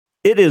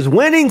It is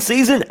winning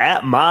season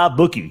at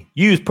MyBookie.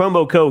 Use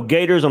promo code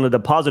Gators on a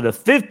deposit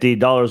of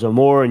 $50 or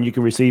more, and you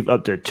can receive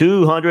up to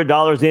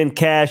 $200 in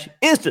cash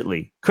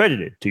instantly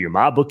credited to your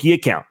MyBookie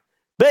account.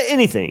 Bet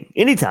anything,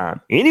 anytime,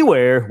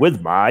 anywhere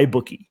with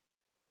MyBookie.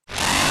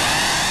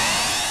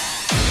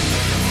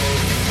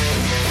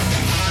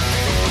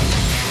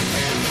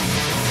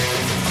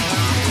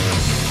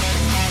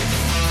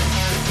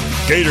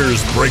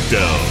 Gators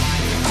Breakdown,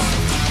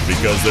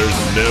 because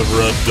there's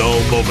never a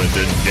dull moment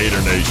in Gator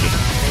Nation.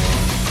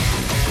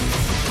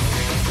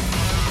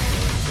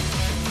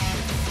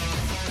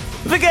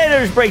 The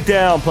Gators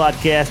Breakdown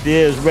podcast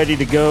is ready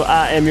to go.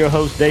 I am your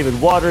host,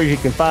 David Waters. You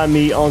can find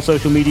me on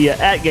social media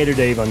at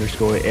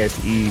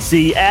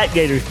GatorDave_SEC, at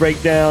Gators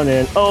Breakdown.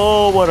 And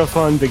oh, what a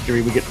fun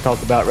victory we get to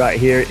talk about right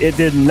here. It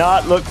did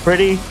not look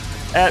pretty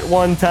at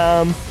one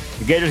time.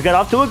 The Gators got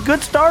off to a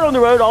good start on the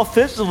road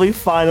offensively,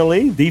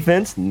 finally.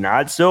 Defense,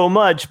 not so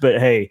much. But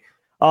hey,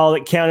 all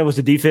that counted was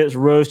the defense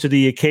rose to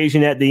the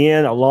occasion at the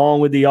end, along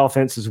with the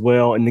offense as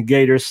well. And the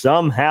Gators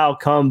somehow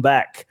come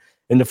back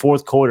in the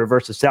fourth quarter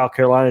versus South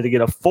Carolina to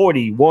get a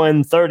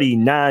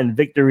 41-39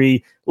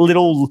 victory.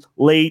 Little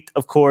late,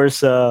 of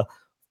course,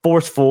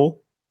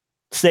 forceful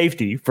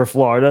safety for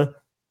Florida,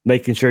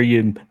 making sure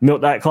you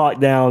milk that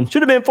clock down.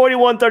 Should have been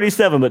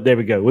 41-37, but there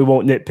we go. We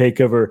won't nitpick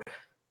over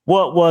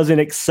what was an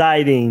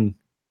exciting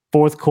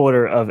fourth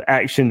quarter of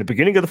action. The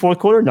beginning of the fourth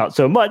quarter, not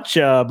so much,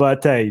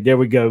 but hey, there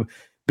we go.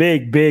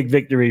 Big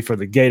victory for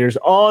the Gators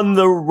on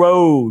the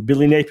road.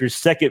 Billy Napier's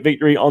second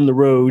victory on the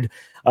road.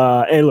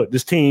 And look,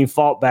 this team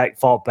fought back.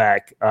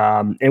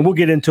 And we'll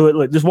get into it.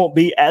 Look, this won't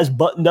be as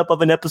buttoned up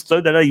of an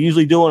episode that I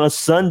usually do on a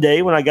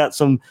Sunday when I got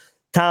some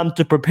time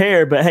to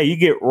prepare. But hey, you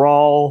get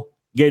raw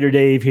Gator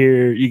Dave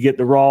here. You get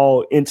the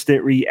raw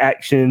instant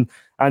reaction.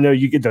 I know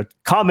you get the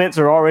comments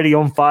are already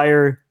on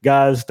fire.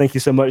 Guys, thank you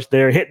so much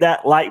there. Hit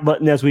that like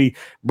button as we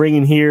bring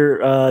in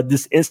here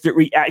this instant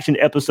reaction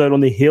episode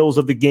on the heels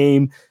of the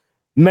game.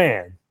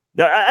 Man,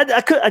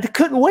 I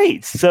couldn't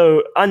wait.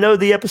 So I know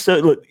the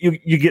episode, look,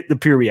 you get the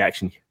pure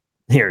reaction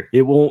here.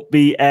 It won't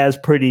be as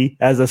pretty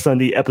as a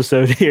Sunday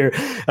episode here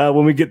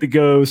when we get to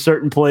go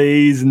certain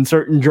plays and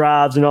certain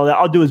drives and all that.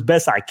 I'll do as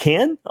best I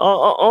can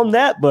on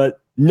that, but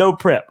no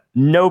prep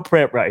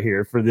right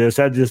here for this.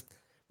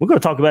 We're going to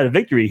talk about a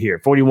victory here,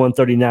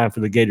 41-39 for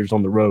the Gators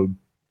on the road.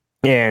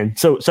 And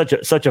so such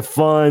a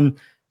fun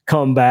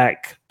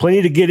comeback,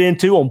 plenty to get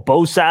into on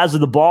both sides of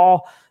the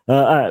ball.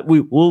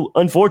 We will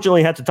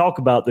unfortunately have to talk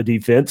about the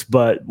defense,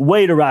 but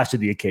way to rise to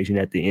the occasion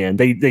at the end.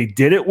 They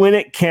did it when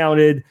it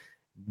counted,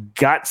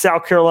 got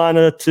South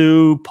Carolina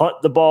to punt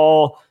the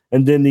ball,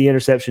 and then the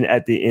interception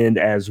at the end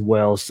as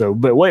well. So,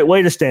 but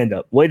way to stand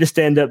up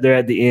there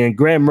at the end.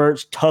 Graham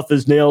Mertz, tough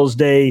as nails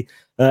day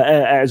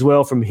as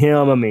well from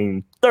him. I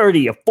mean,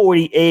 30 of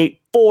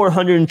 48,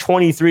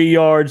 423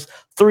 yards,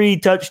 3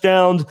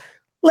 touchdowns.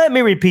 Let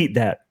me repeat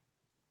that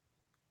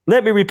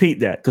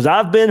because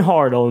I've been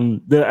hard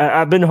on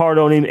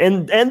him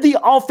and the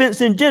offense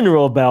in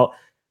general about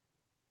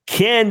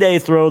can they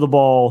throw the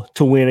ball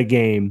to win a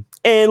game?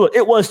 And look,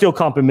 it was still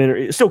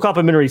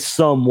complimentary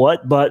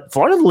somewhat, but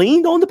Florida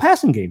leaned on the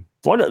passing game.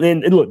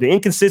 And look, the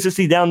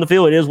inconsistency down the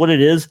field, it is what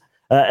it is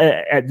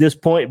at this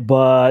point.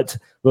 But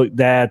look,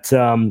 that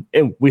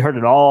and we heard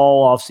it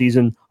all off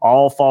season,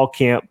 all fall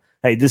camp.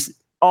 Hey, this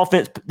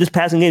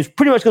passing game is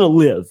pretty much going to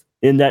live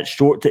in that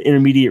short to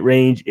intermediate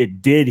range.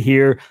 It did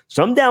here.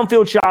 Some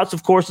downfield shots,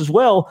 of course, as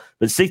well,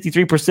 but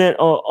 63%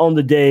 on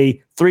the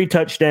day, 3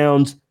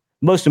 touchdowns.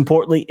 Most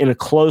importantly, in a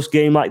close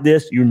game like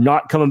this, you're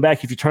not coming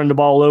back if you turn the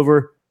ball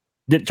over.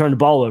 Did not turn the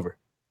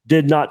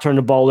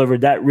ball over.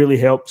 That really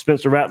helped.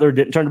 Spencer Rattler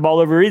didn't turn the ball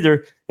over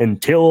either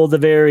until the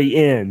very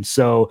end.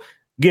 So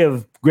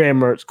give Graham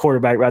Mertz,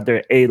 quarterback right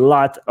there, a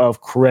lot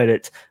of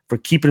credit for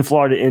keeping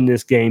Florida in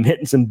this game,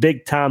 hitting some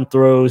big-time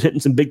throws, hitting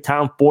some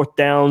big-time fourth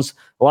downs,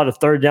 a lot of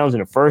third downs in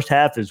the first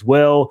half as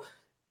well.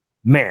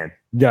 Man,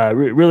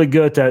 really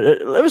good.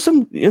 There was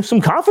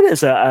some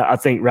confidence, I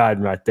think,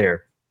 riding right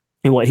there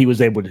in what he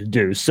was able to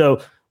do.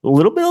 So a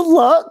little bit of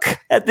luck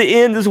at the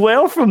end as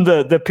well from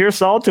the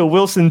Pearsall to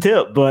Wilson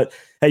tip, but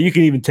hey, you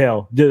can even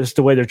tell just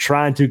the way they're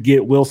trying to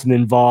get Wilson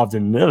involved.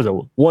 And there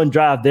was one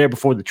drive there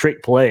before the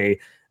trick play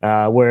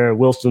where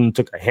Wilson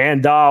took a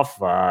handoff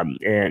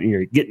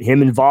and getting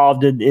him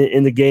involved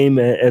in the game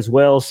as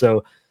well.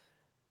 So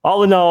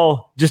all in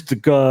all, just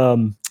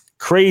a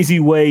crazy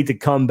way to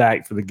come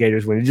back for the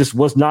Gators when it just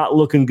was not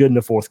looking good in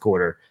the fourth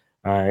quarter.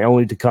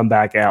 Only to come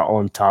back out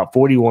on top,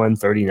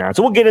 41-39.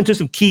 So we'll get into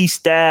some key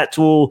stats.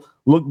 We'll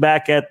look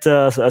back at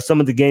some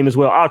of the game as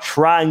well. I'll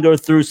try and go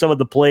through some of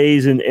the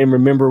plays and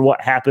remember what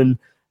happened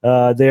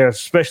there,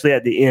 especially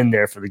at the end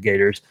there for the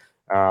Gators.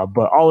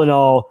 But all in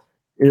all,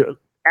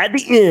 at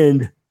the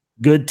end,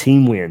 good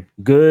team win.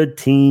 Good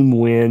team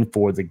win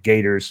for the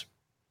Gators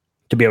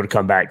to be able to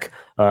come back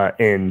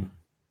and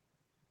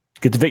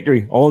get the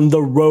victory on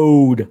the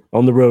road.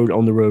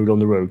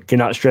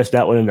 Cannot stress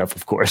that one enough,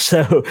 of course.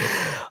 So,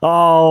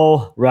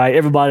 all right,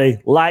 everybody,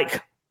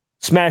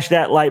 smash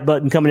that like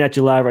button coming at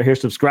you live right here.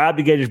 Subscribe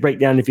to Gators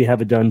Breakdown if you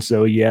haven't done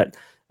so yet.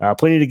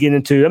 Plenty to get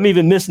into. I'm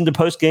even missing the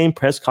post-game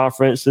press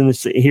conference and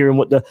hearing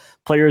what the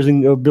players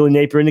and Billy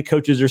Napier and the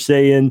coaches are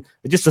saying.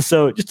 Just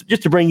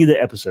to bring you the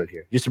episode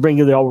here, just to bring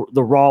you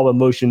the raw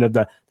emotion of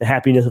the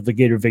happiness of the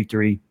Gator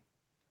victory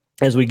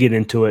as we get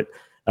into it.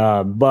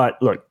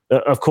 But look,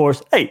 of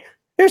course, hey,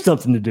 here's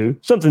something to do,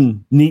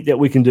 something neat that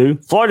we can do.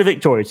 Florida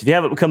Victorious. If you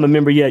haven't become a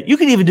member yet, you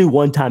can even do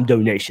one-time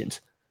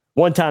donations.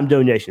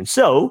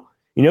 So,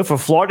 for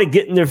Florida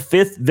getting their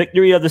 5th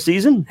victory of the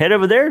season, head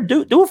over there,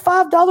 do a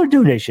 $5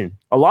 donation.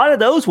 A lot of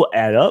those will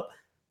add up.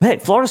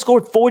 Heck, Florida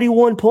scored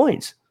 41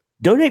 points.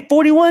 Donate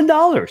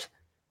 $41.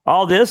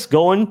 All this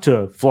going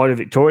to Florida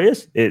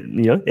Victorious.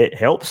 It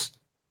helps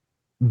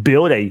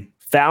build a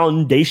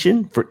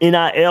foundation for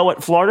NIL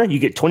at Florida. You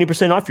get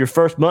 20% off your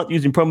first month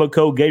using promo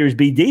code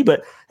GatorsBD.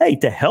 But hey,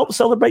 to help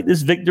celebrate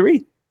this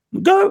victory,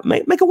 go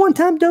make a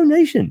one-time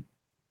donation.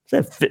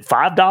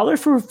 $5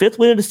 for a 5th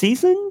win of the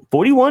season,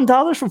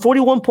 $41 for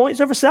 41 points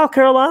over South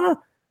Carolina.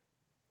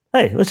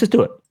 Hey, let's just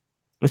do it.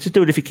 Let's just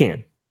do it if you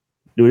can.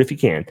 Do it if you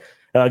can.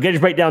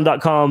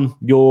 GatorsBreakdown.com.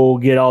 You'll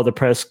get all the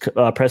press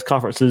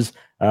conferences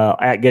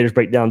at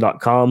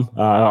GatorsBreakdown.com.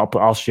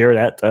 I'll share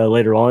that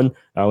later on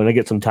when I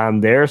get some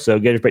time there. So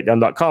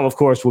GatorsBreakdown.com, of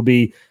course, will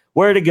be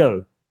where to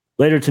go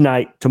later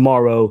tonight,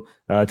 tomorrow,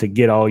 to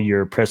get all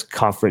your press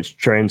conference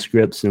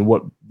transcripts and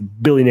what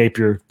Billy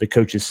Napier, the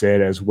coaches,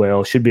 said as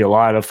well. Should be a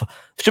lot of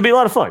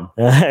fun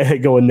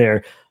going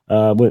there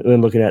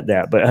when looking at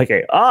that. But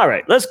okay, all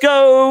right, let's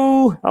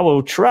go. I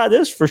will try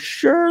this for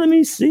sure. Let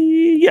me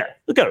see. Yeah,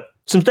 let's go.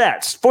 Some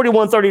stats: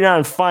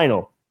 41-39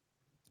 final.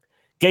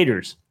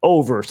 Gators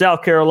over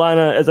South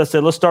Carolina. As I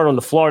said, let's start on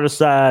the Florida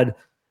side.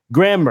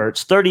 Graham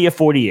Mertz, 30 of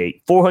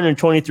 48,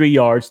 423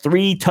 yards,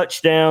 3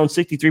 touchdowns,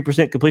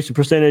 63% completion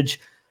percentage.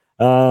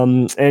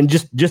 And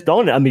just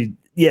on it. I mean,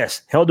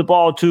 yes, held the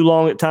ball too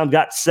long at times,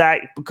 got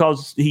sacked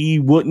because he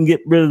wouldn't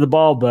get rid of the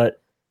ball.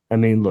 But I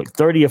mean, look,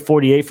 30 of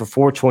 48 for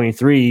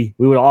 423.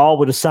 We would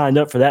have signed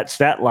up for that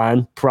stat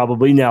line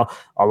probably. Now,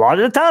 a lot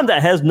of the time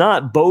that has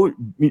not bode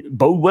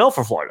well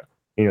for Florida.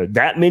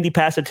 That many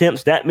pass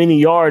attempts, that many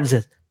yards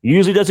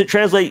usually doesn't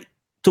translate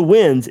to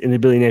wins in the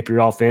Billy Napier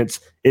offense.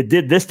 It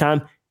did this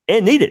time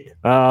and needed.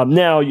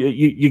 Now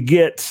you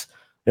get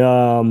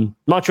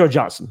Montreal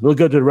Johnson. We'll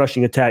go to the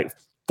rushing attack.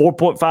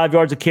 4.5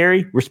 yards a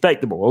carry,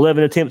 respectable.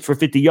 11 attempts for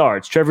 50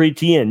 yards. Trevor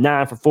Etienne,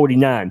 9 for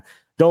 49.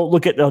 Don't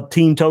look at the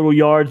team total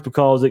yards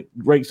because it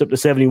ranks up to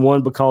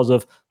 71 because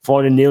of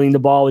Florida kneeling the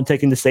ball and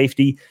taking the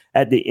safety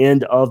at the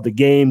end of the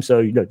game.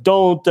 So,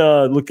 don't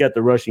look at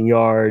the rushing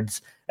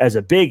yards as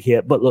a big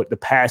hit. But look, the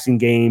passing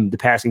game, the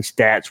passing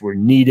stats were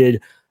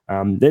needed.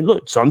 Then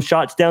look, some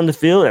shots down the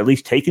field, at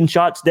least taking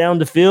shots down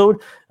the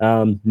field.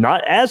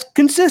 Not as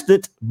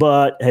consistent,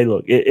 but hey,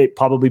 look, it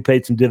probably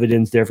paid some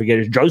dividends there for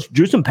Gators.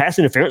 Drew some pass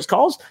interference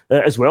calls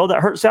as well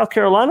that hurt South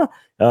Carolina.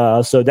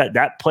 So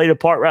that played a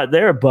part right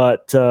there.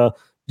 But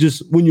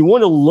just when you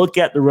want to look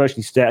at the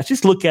rushing stats,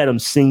 just look at them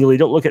singly.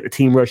 Don't look at the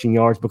team rushing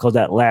yards because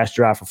that last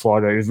drive for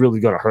Florida is really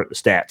going to hurt the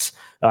stats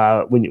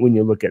when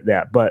you look at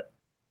that. But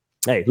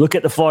hey, look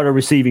at the Florida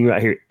receiving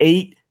right here.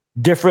 8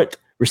 different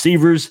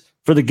receivers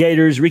for the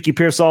Gators. Ricky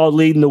Pearsall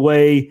leading the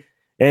way.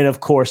 And,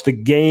 of course, the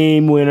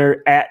game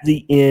winner at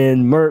the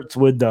end, Mertz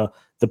with the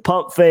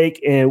pump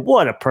fake. And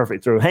what a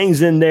perfect throw.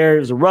 Hangs in there.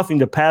 There's a roughing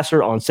the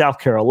passer on South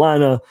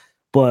Carolina.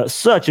 But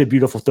such a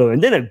beautiful throw.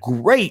 And then a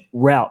great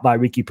route by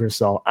Ricky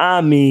Pearsall.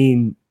 I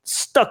mean,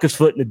 stuck his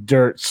foot in the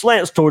dirt,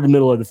 slants toward the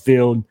middle of the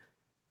field.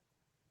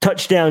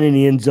 Touchdown in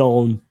the end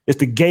zone. It's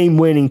the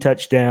game-winning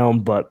touchdown.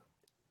 But,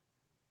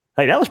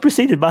 hey, that was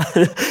preceded by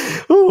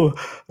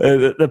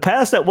the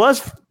pass that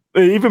was –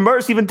 even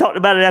Mertz even talked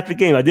about it after the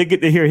game. I did get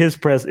to hear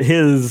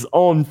his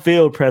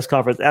on-field press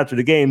conference after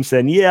the game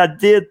saying, yeah, I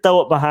did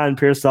throw it behind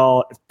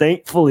Pearsall.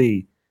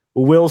 Thankfully,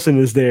 Wilson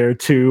is there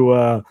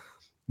to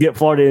get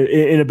Florida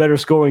in a better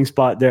scoring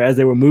spot there as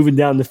they were moving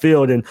down the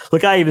field. And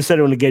look, I even said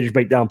it on the Gators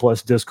Breakdown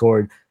Plus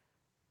Discord.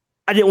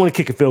 I didn't want to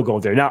kick a field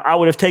goal there. Now, I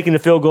would have taken the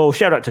field goal.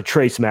 Shout out to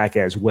Trey Smack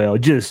as well.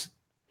 Just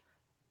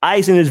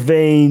ice in his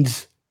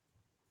veins,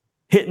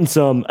 hitting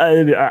some.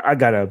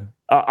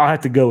 I'll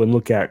have to go and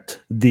look at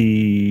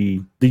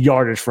the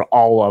yardage for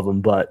all of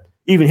them, but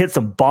even hit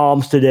some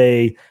bombs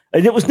today,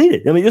 and it was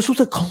needed. I mean, this was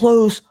a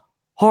close,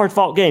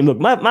 hard-fought game. Look,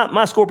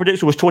 my score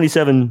prediction was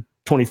 27-24,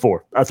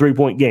 a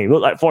 3-point game. It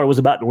looked like Florida was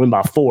about to win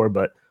by 4,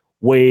 but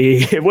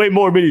way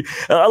more,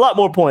 a lot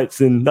more points,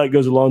 and that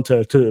goes along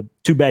to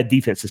two bad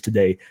defenses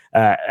today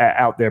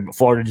out there. But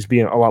Florida just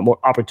being a lot more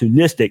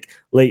opportunistic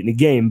late in the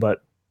game.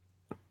 But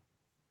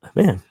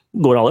man,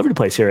 I'm going all over the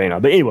place here, ain't I?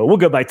 But anyway, we'll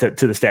go back to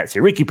the stats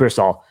here. Ricky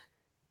Pearsall.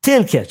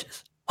 10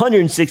 catches,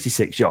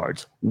 166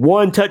 yards,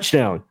 1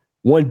 touchdown,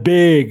 1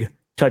 big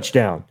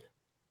touchdown,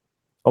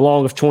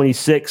 along with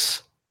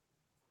 26.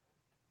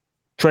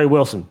 Trey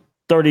Wilson,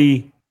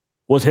 30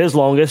 was his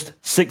longest,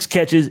 6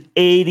 catches,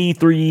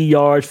 83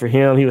 yards for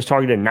him. He was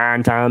targeted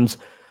 9 times.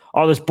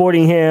 Arlis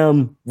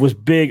Boardingham was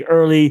big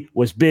early,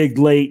 was big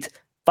late,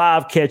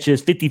 5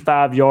 catches,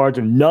 55 yards,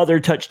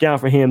 another touchdown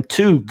for him.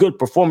 2 good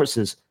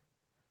performances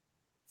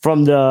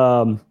from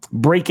the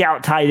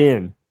breakout tight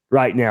end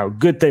right now.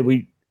 Good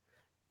thing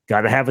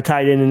Got to have a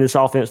tight end in this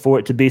offense for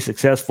it to be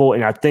successful.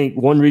 And I think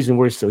one reason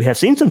we have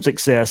seen some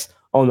success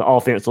on the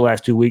offense the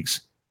last 2 weeks,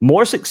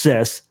 more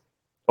success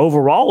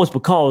overall, was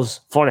because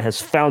Florida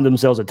has found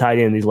themselves a tight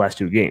end in these last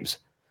 2 games.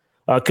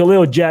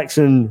 Khalil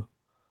Jackson,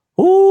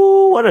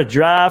 what a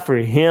drive for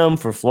him,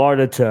 for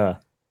Florida to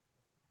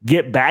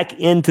get back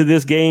into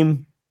this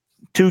game.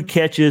 2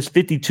 catches,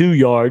 52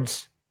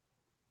 yards.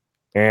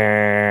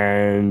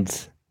 And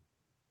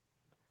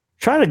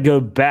trying to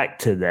go back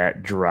to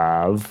that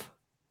drive.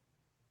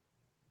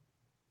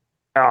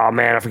 Oh,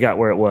 man, I forgot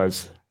where it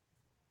was.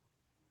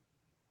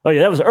 Oh,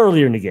 yeah, that was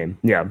earlier in the game.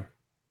 Yeah,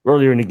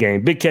 earlier in the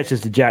game. Big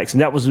catches to Jackson.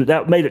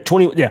 That made it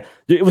 20. Yeah,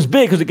 it was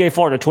big because it gave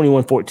Florida a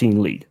 21-14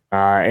 lead.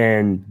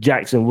 And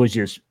Jackson was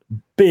just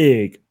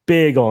big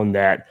on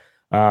that.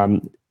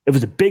 It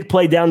was a big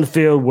play down the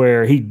field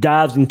where he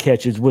dives and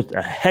catches, with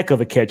a heck of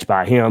a catch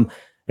by him.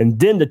 And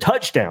then the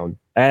touchdown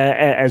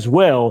as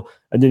well.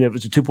 And then it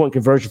was a 2-point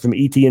conversion from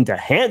Etienne to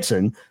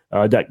Hanson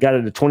that got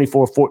it a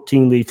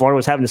 24-14 lead. Florida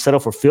was having to settle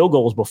for field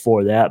goals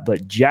before that,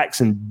 but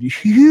Jackson,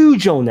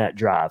 huge on that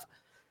drive.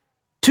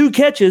 2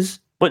 catches,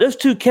 but those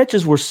 2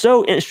 catches were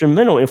so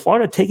instrumental in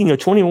Florida taking a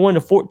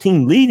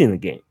 21-14 lead in the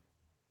game.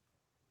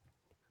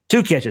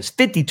 2 catches,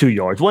 52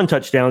 yards, 1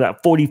 touchdown.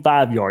 That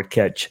 45-yard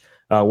catch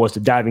was the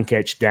diving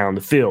catch down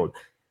the field.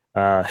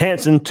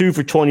 Hanson, 2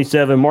 for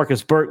 27.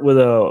 Marcus Burke with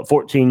a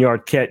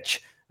 14-yard catch.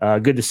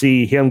 Good to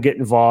see him get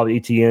involved.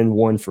 Etienne,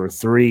 1 for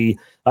 3.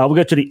 We'll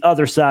go to the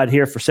other side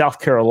here for South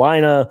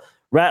Carolina.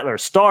 Rattler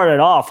started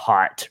off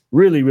hot,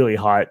 really, really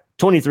hot.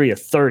 23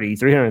 of 30,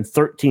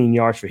 313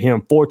 yards for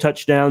him, 4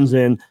 touchdowns,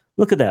 and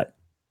look at that.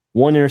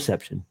 1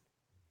 interception.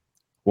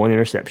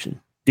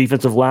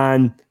 Defensive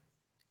line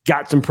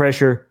got some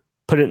pressure,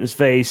 put it in his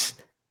face.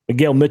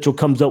 Miguel Mitchell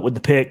comes up with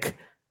the pick.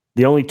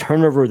 The only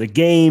turnover of the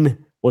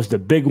game was the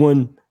big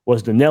one,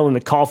 was the nail in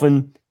the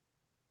coffin.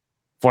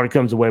 Florida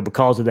comes away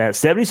because of that.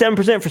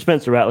 77% for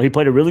Spencer Rattler. He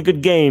played a really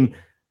good game.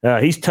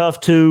 He's tough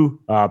too.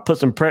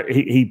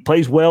 He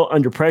plays well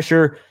under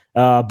pressure.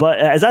 But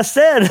as I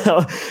said,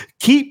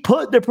 keep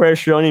putting the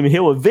pressure on him, and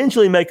he'll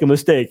eventually make a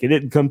mistake. It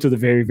didn't come to the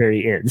very,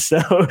 very end. So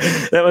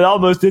that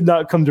almost did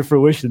not come to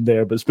fruition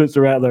there. But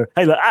Spencer Rattler,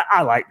 hey, look,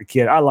 I like the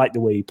kid. I like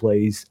the way he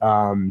plays.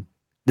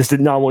 Just did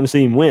not want to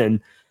see him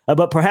win.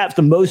 But perhaps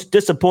the most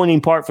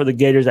disappointing part for the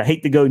Gators, I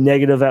hate to go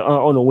negative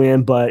on a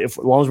win, but as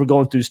long as we're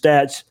going through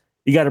stats,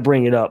 you got to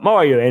bring it up.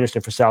 Mario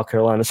Anderson for South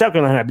Carolina. South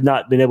Carolina have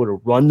not been able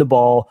to run the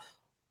ball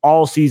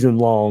all season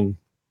long.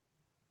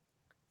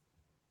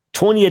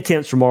 20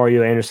 attempts for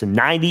Mario Anderson,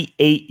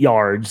 98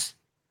 yards.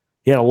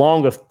 He had a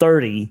long of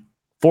 30,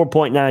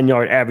 4.9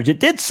 yard average. It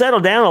did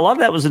settle down. A lot of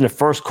that was in the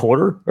first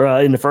quarter, or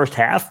in the first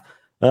half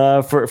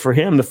for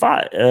him.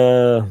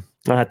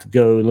 I have to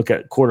go look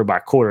at quarter by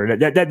quarter.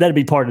 That'd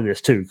be part of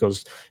this too,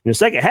 because in the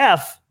second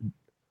half,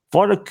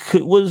 Florida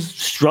was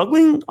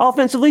struggling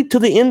offensively to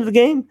the end of the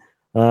game,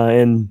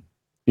 and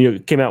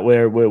came out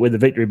with the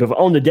victory. But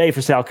on the day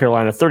for South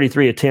Carolina,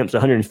 33 attempts,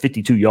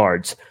 152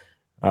 yards,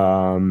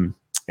 and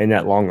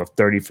that long of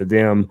 30 for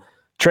them.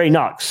 Trey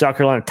Knox, South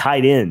Carolina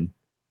tight end,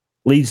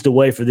 leads the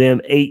way for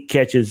them. 8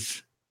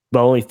 catches,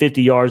 but only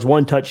 50 yards,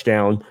 1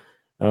 touchdown.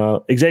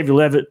 Xavier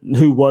Levitt,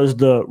 who was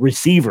the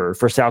receiver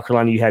for South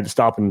Carolina, you had to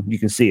stop, and you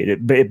can see it.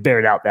 It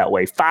bared out that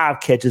way. 5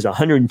 catches,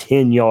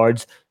 110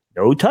 yards,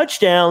 no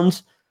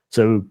touchdowns.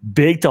 So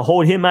big to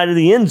hold him out of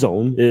the end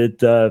zone.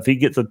 If he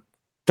gets a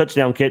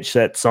touchdown catch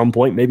at some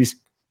point, maybe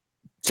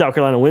South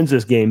Carolina wins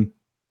this game.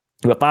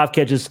 But 5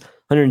 catches,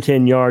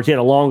 110 yards. He had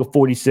a long of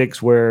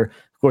 46 where,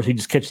 of course, he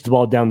just catches the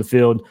ball down the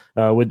field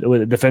with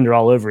a defender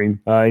all over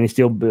him, and he's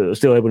still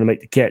able to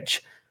make the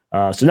catch.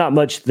 So not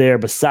much there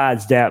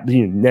besides that.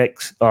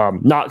 Next,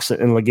 Knox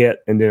and Leggett,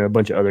 and then a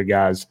bunch of other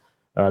guys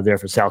there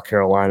for South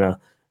Carolina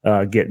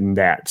getting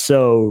that.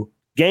 So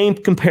game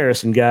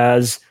comparison,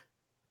 guys.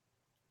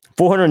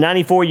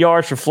 494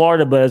 yards for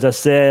Florida, but as I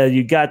said,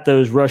 you got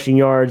those rushing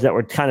yards that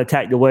were kind of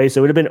tacked away. So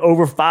it would have been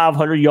over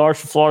 500 yards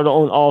for Florida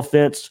on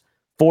offense,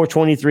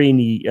 423 in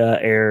the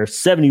air,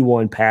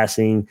 71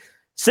 passing,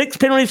 6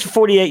 penalties for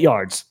 48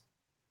 yards.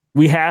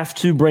 We have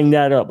to bring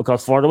that up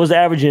because Florida was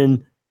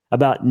averaging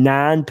about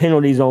 9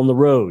 penalties on the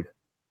road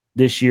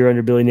this year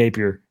under Billy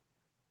Napier.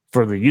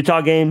 For the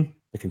Utah game,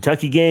 the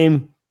Kentucky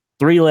game,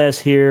 3 less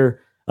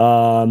here.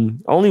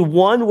 Only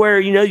one where,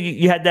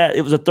 you had that,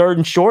 it was a 3rd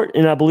and short,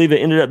 and I believe it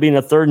ended up being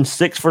a 3rd and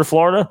 6 for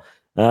Florida.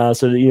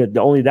 So,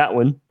 only that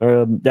one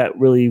that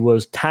really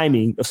was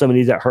timing of some of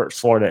these that hurts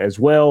Florida as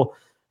well.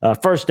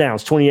 First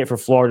downs, 28 for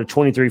Florida,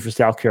 23 for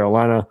South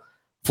Carolina.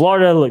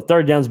 Florida, look,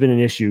 3rd down's been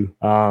an issue.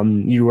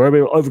 You were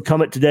able to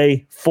overcome it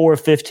today, 4 of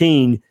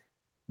 15,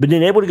 but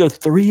then able to go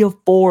 3 of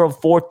 4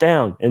 of 4th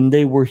down, and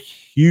they were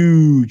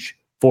huge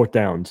 4th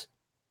downs.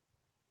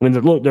 I mean,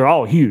 look, they're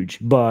all huge,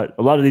 but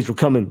a lot of these were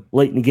coming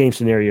late in the game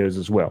scenarios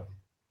as well.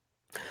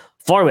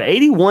 Florida,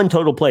 81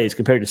 total plays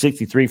compared to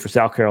 63 for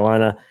South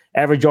Carolina.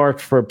 Average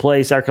yards per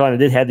play, South Carolina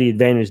did have the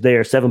advantage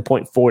there,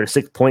 7.4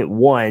 to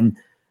 6.1.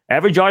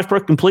 Average yards per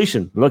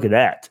completion, look at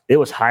that. It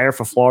was higher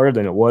for Florida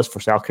than it was for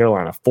South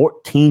Carolina,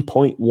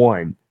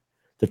 14.1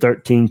 to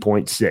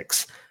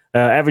 13.6.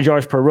 Average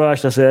yards per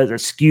rush, I said,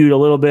 it's skewed a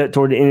little bit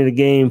toward the end of the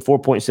game.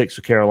 4.6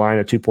 for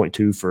Carolina,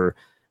 2.2 for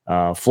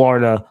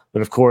Florida.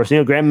 But, of course,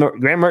 Graham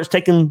Mertz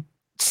taking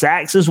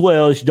sacks as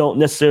well, as you don't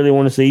necessarily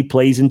want to see.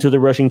 Plays into the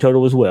rushing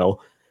total as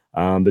well.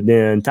 But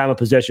then time of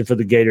possession for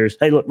the Gators.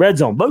 Hey, look, red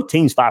zone, both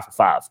teams 5 for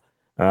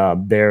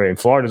 5 there. And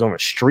Florida's on a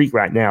streak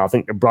right now. I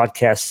think the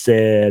broadcast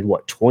said,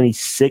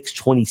 26,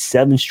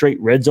 27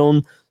 straight red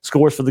zone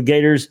scores for the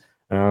Gators.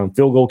 Field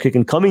goal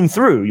kicking coming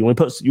through. You want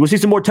to see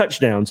some more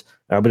touchdowns,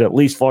 but at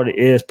least Florida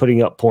is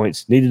putting up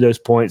points. Needed those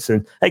points,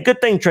 and hey, good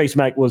thing Trace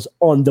Mack was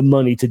on the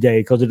money today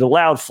because it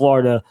allowed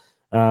Florida,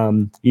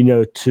 to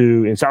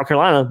in South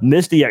Carolina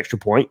miss the extra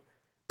point,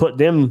 put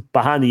them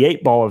behind the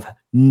 8 ball of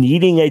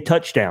needing a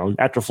touchdown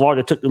after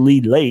Florida took the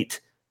lead late.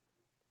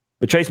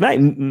 But Trace Mack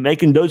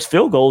making those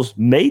field goals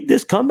made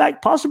this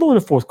comeback possible in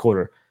the fourth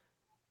quarter.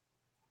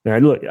 Now,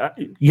 look,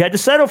 you had to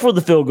settle for the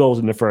field goals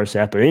in the first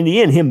half, but in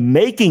the end, him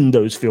making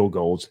those field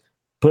goals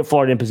put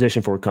Florida in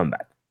position for a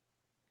comeback.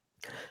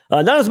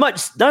 Not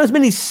as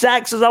many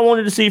sacks as I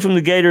wanted to see from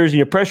the Gators.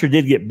 Your pressure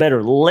did get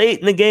better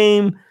late in the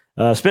game.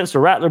 Spencer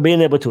Rattler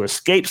being able to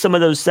escape some of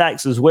those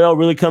sacks as well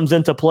really comes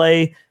into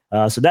play.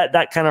 So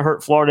that kind of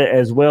hurt Florida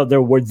as well. They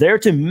were there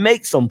to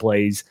make some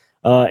plays.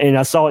 And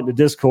I saw it in the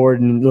Discord,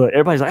 and look,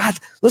 everybody's like,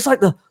 looks like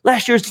the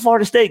last year's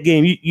Florida State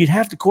game. You'd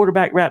have the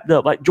quarterback wrapped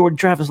up like Jordan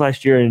Travis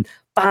last year and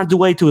finds a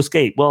way to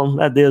escape. Well,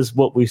 that is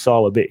what we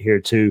saw a bit here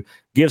too.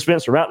 Give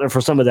Spencer Rattler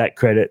for some of that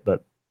credit,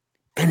 but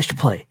finish the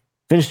play,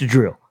 finish the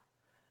drill.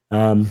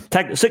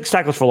 6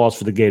 tackles for loss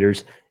for the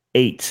Gators,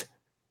 8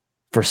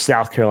 for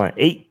South Carolina.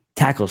 8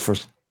 tackles for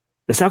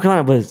the South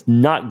Carolina was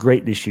not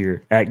great this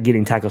year at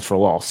getting tackles for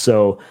loss.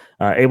 So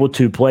able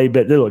to play,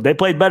 but they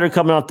played better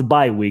coming off the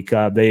bye week.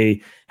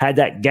 They had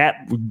that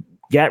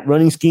gap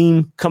running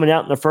scheme coming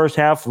out in the first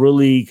half,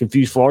 really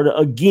confused Florida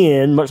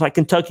again, much like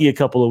Kentucky a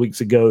couple of weeks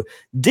ago.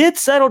 Did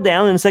settle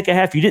down in the second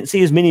half. You didn't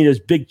see as many of those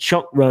big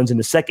chunk runs in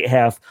the second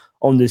half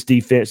on this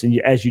defense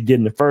as you did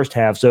in the first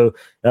half. So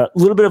a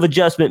little bit of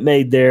adjustment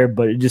made there,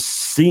 but it just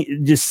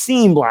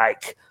seemed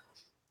like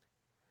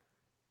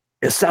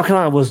South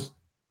Carolina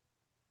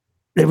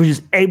they were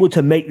just able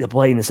to make the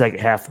play in the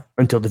second half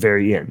until the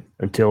very end,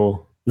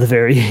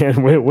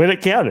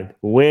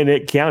 when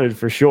it counted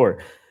for sure.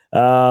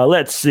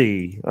 Let's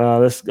see. I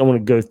want to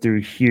go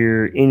through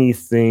here.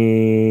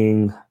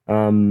 Anything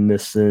I'm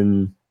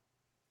missing?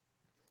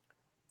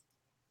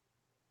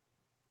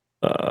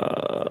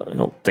 I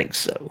don't think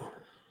so.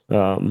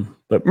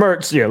 But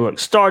Mertz, look,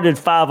 started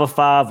 5 of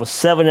 5, was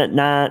 7 and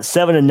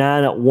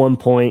 9 at one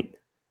point.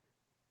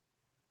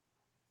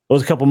 There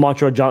was a couple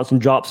Montreal Johnson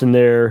drops in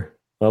there.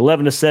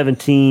 11 to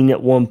 17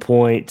 at one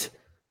point.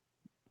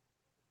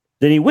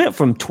 Then he went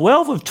from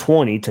 12 of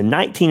 20 to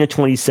 19 of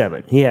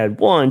 27. He had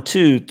 1,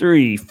 2,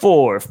 3,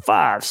 4,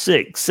 5,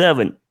 6,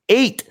 7,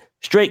 8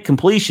 straight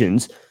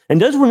completions.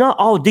 And those were not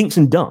all dinks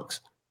and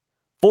dunks.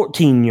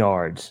 14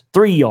 yards,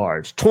 3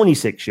 yards,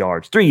 26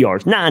 yards, 3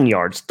 yards, 9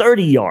 yards,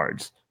 30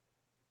 yards.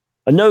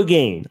 A no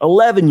gain,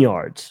 11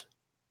 yards.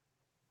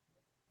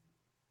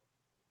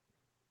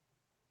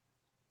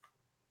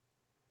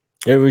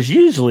 There was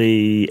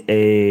usually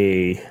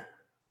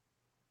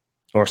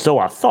or so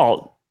I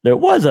thought, there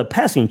was a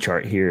passing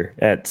chart here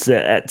at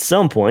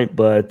some point,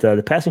 but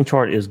the passing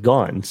chart is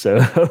gone. So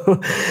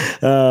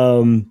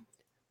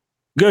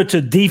go to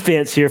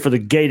defense here for the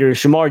Gators.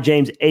 Shamar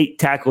James, 8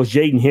 tackles.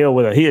 Jaden Hill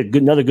with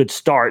another good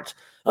start.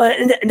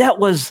 And that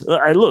was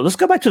look. Let's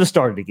go back to the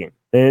start of the game.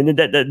 And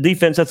that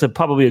defense, that's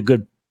probably a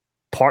good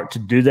part to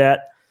do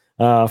that.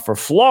 For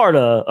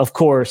Florida, of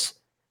course.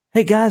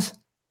 Hey guys,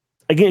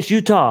 against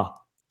Utah,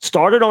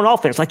 started on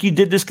offense like you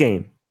did this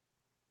game.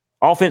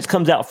 Offense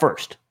comes out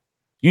first.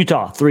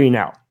 Utah, 3 and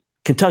out.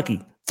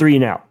 Kentucky, 3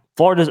 and out.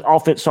 Florida's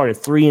offense started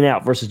 3 and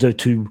out versus those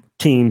two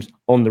teams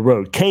on the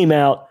road. Came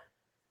out,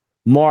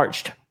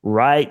 marched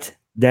right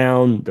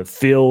down the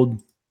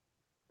field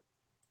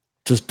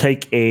to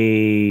take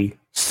a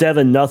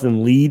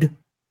 7-0 lead.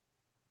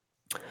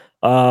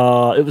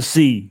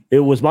 It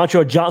was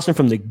Montreal Johnson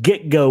from the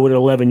get-go with an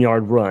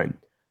 11-yard run.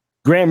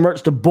 Graham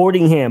Mertz to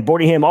Boardingham.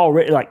 Boardingham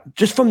already,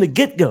 just from the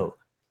get-go.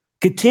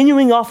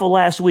 Continuing off of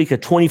last week, a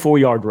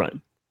 24-yard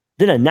run.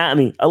 Then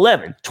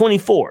 11,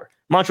 24.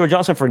 Montreal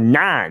Johnson for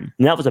 9,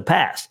 and that was a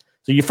pass.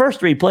 So your first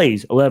 3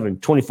 plays, 11,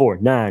 24,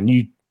 9.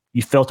 You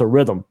felt a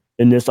rhythm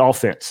in this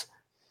offense.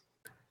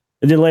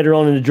 And then later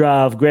on in the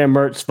drive, Graham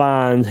Mertz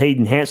finds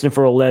Hayden Hansen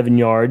for 11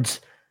 yards.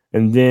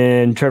 And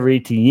then Trevor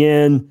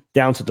Etienne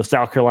down to the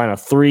South Carolina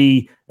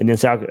 3. And then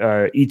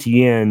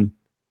Etienne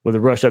with a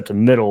rush up to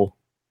middle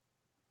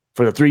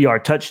for the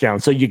 3-yard touchdown.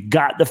 So you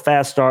got the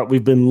fast start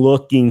we've been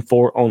looking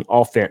for on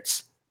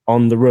offense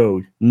on the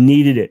road.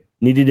 Needed it.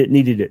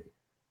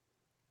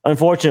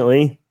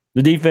 Unfortunately,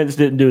 the defense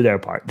didn't do their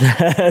part.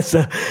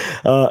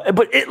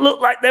 But it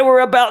looked like they were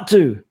about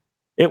to.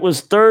 It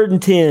was 3rd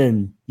and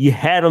 10. You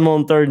had them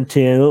on 3rd and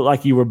 10. It looked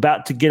like you were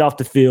about to get off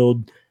the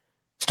field,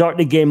 starting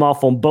the game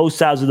off on both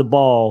sides of the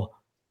ball.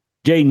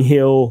 Jaden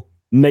Hill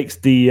makes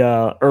the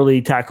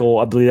early tackle.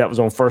 I believe that was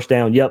on first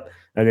down. Yep.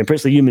 And then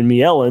Princely Human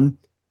Mielen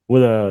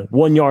with a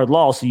 1-yard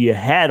loss. So you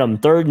had them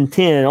 3rd and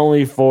 10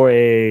 only for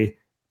a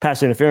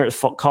pass interference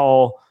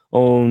call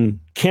on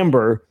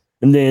Kimber.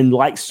 And then,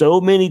 like so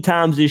many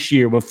times this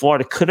year, when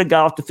Florida could have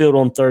got off the field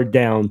on 3rd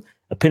down,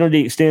 a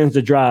penalty extends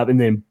the drive, and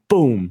then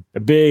boom, a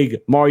big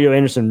Mario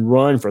Anderson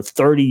run for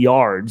 30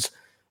 yards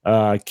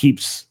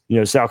keeps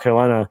South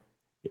Carolina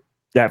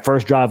that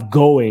first drive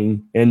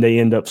going, and they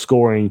end up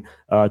scoring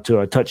to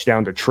a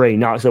touchdown to Trey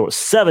Knox. So it was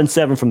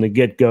 7-7 from the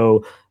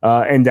get-go,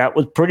 and that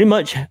would pretty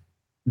much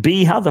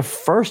be how the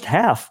first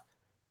half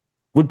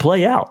would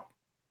play out.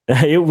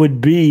 It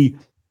would be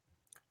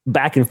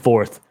back and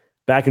forth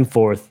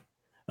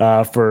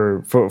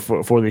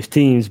for these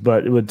teams,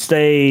 but it would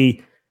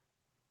stay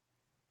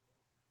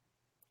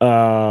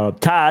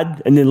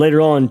tied, and then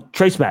later on,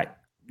 Trace Mack,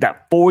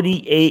 that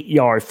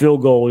 48-yard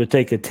field goal to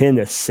take a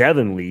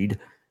 10-7 lead.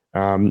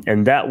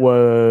 And that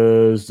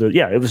was,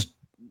 it was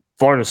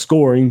Florida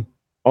scoring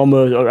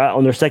almost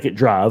on their second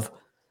drive.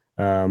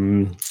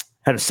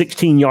 Had a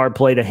 16-yard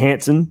play to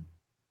Hanson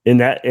on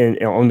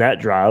that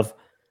drive.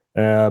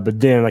 But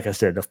then, like I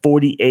said, the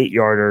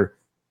 48-yarder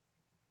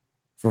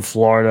for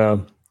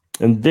Florida.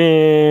 And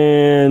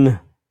then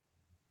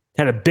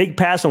had a big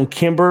pass on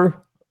Kimber,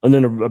 and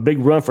then a big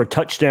run for a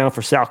touchdown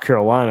for South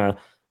Carolina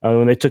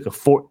when they took a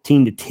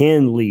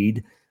 14-10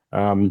 lead.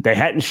 They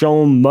hadn't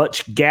shown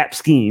much gap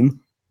scheme.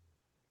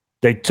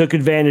 They took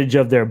advantage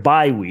of their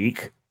bye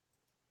week,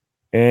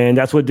 and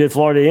that's what did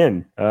Florida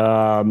in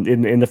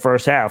the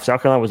first half.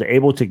 South Carolina was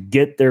able to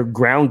get their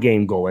ground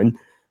game going,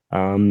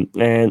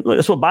 and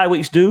that's what bye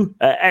weeks do.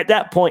 At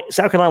that point,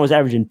 South Carolina was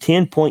averaging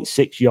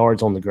 10.6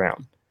 yards on the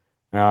ground.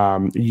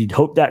 You'd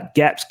hope that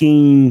gap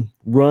scheme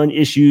run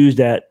issues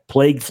that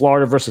plagued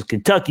Florida versus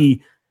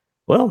Kentucky,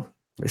 well,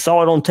 they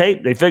saw it on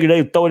tape. They figured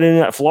they'd throw it in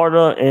at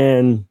Florida,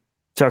 and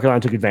South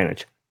Carolina took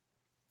advantage.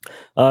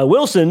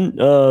 Wilson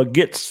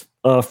gets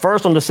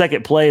first on the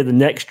second play of the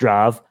next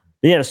drive.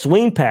 They had a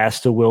swing pass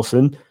to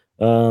Wilson,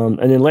 and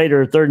then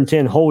later 3rd and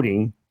 10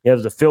 holding. It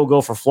was a field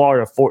goal for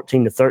Florida,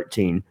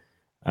 14-13.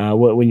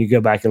 When you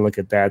go back and look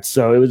at that,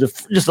 so it was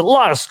just a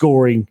lot of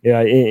scoring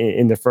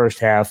in the first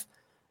half.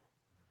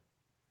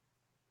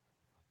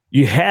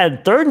 You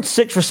had 3rd and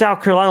 6 for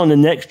South Carolina on the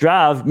next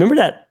drive. Remember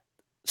that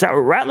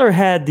Rattler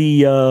had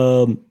the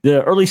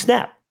early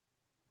snap.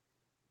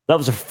 That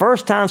was the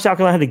first time South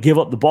Carolina had to give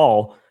up the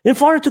ball. Then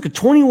Florida took a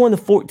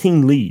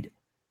 21-14 lead.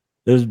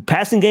 The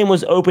passing game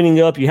was opening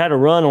up. You had a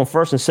run on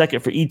 1st and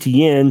 2nd for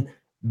ETN.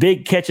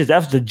 Big catches. That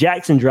was the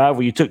Jackson drive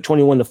where you took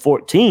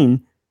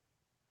 21-14.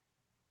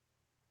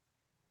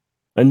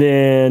 And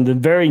then the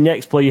very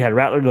next play, you had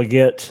Rattler to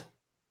get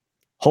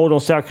hold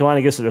on South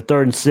Carolina, gets to the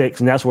 3rd and 6,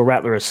 and that's where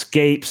Rattler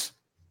escapes,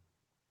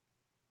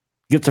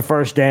 gets a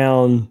first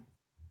down.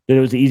 Then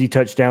it was the easy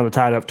touchdown to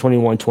tie it up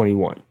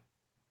 21-21.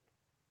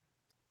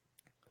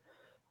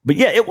 But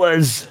yeah, it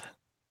was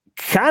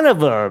kind of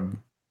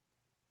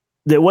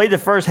the way the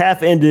first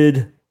half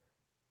ended.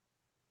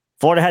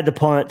 Florida had to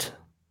punt.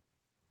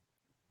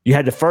 You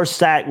had the first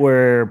sack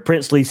where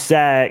Princely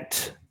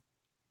sacked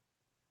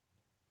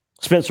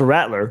Spencer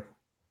Rattler.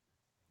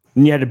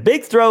 And you had a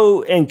big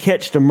throw and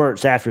catch to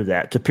Mertz after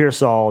that, to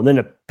Pearsall. And then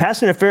a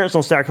pass interference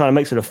on South Carolina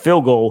makes it a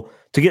field goal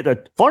to get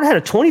Florida had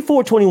a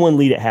 24-21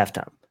 lead at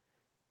halftime.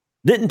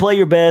 Didn't play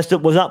your best.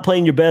 It was not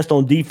playing your best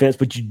on defense,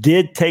 but you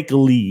did take a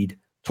lead,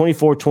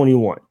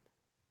 24-21.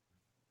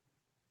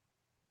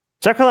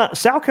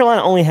 South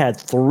Carolina only had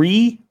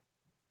 3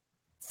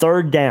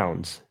 third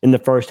downs in the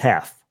first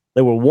half.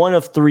 They were 1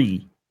 of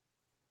 3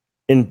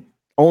 on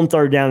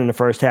 3rd down in the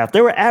first half.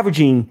 They were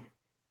averaging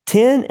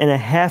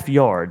 10.5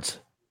 yards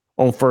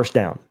on 1st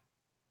down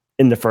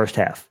in the first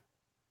half.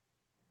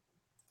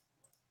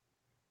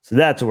 So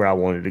that's where I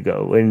wanted to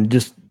go. And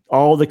just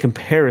all the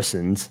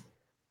comparisons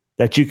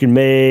that you can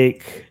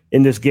make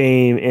in this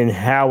game and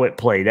how it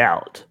played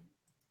out.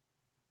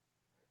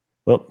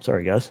 Well,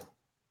 sorry, guys.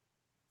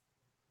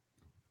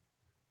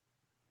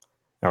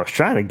 I was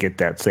trying to get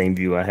that same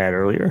view I had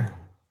earlier.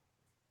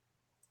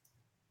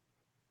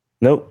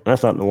 Nope,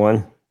 that's not the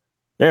one.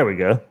 There we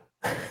go.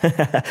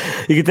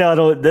 You can tell I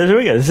don't. There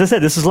we go. As I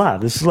said, this is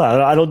live.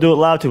 I don't do it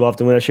live too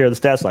often when I share the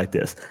stats like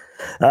this.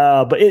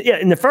 But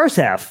in the first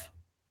half,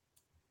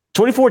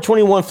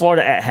 24-21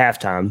 Florida at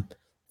halftime.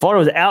 Florida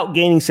was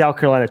outgaining South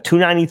Carolina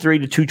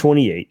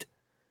 293-228.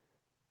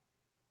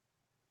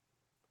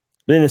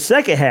 But in the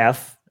second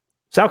half,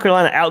 South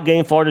Carolina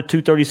outgained Florida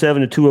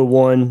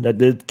 237-201. That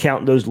did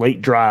count those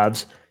late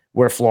drives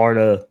where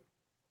Florida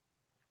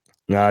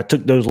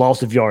took those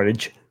loss of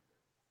yardage.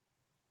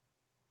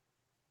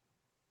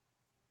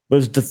 It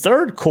was the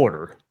third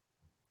quarter.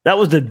 That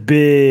was the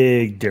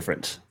big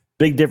difference.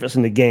 Big difference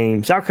in the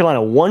game. South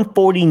Carolina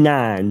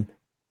 149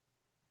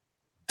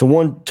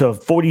 to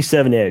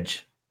 47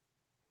 edge.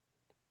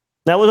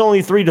 That was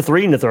only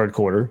 3-3 in the third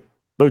quarter.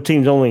 Both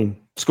teams only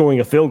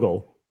scoring a field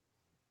goal.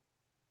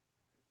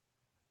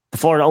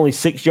 Florida only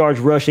 6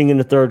 yards rushing in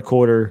the third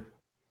quarter,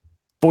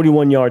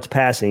 41 yards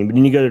passing. But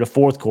then you go to the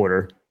fourth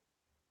quarter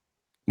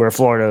where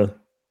Florida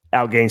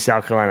outgained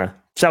South Carolina.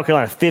 South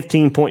Carolina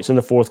 15 points in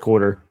the fourth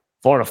quarter.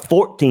 Florida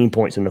 14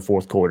 points in the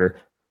fourth quarter.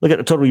 Look at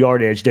the total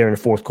yardage there in the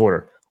fourth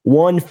quarter.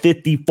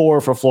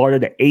 154 for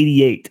Florida to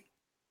 88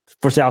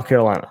 for South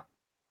Carolina.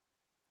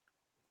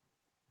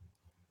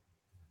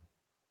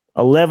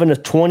 11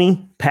 of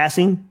 20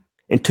 passing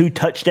and 2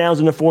 touchdowns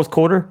in the fourth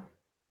quarter.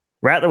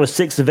 Rattler was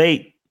 6 of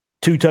 8,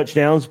 2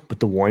 touchdowns,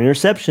 but the 1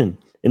 interception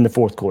in the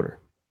fourth quarter.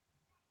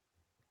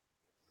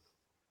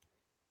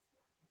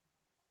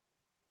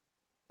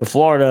 But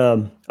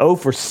Florida 0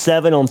 for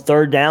 7 on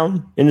third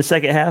down in the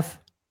second half.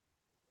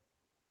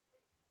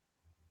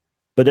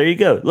 But there you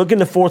go. Look in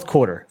the fourth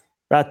quarter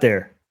right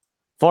there.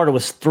 Florida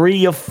was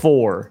 3 of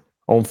 4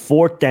 on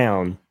fourth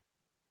down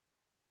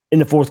in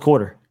the fourth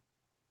quarter.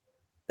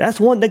 That's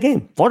won the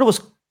game. Florida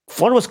was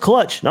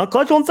clutch. Not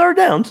clutch on third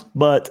downs,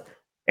 but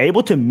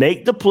able to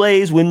make the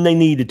plays when they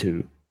needed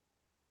to.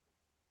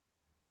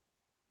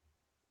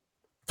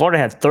 Florida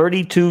had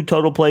 32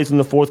 total plays in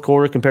the fourth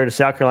quarter compared to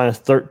South Carolina's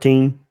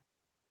 13.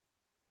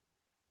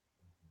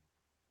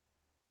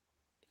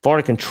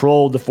 Florida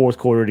controlled the fourth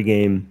quarter of the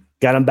game,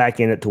 got them back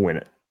in it to win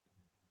it.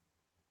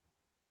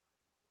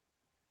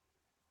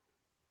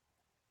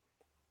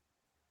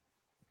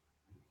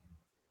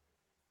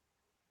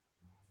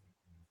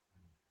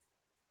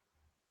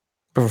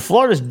 But for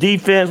Florida's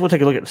defense, we'll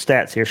take a look at the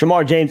stats here.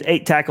 Shamar James,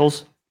 8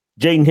 tackles.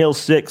 Jaden Hill,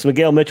 6.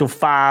 Miguel Mitchell,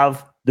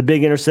 5. The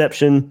big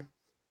interception.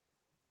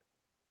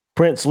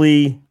 Prince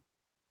Lee,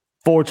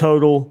 4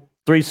 total.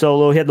 3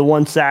 solo. He had the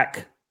 1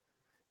 sack.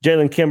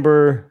 Jalen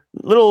Kimber,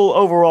 little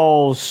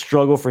overall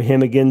struggle for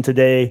him again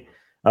today.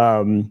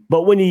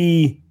 But when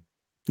he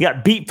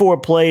got beat for a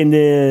play and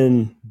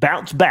then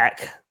bounced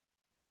back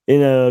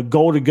in a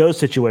goal-to-go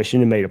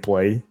situation and made a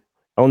play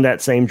on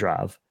that same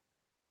drive.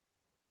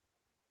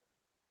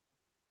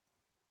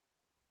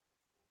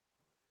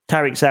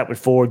 Tyreek Sapp with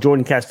 4,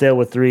 Jordan Castell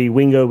with 3,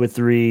 Wingo with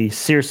 3,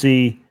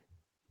 Searcy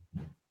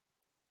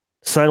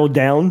settled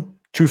down,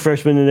 true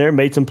freshman in there,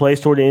 made some plays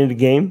toward the end of the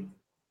game.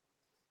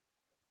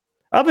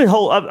 I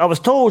was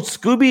told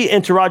Scooby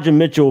and Taraja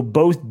Mitchell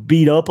both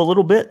beat up a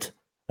little bit,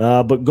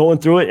 but going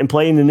through it and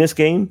playing in this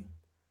game.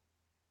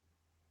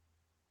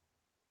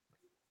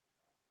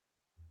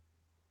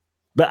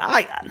 But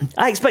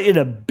I expected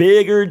a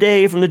bigger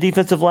day from the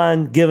defensive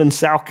line, given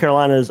South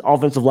Carolina's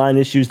offensive line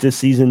issues this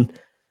season.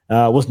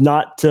 Did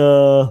not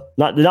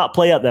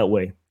play out that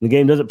way. The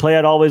game doesn't play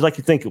out always like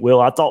you think it will.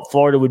 I thought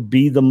Florida would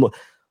be the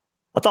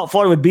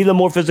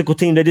more physical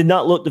team. They did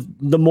not look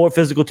the more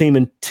physical team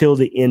until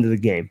the end of the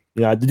game.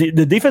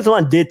 The defensive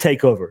line did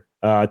take over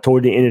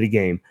toward the end of the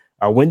game.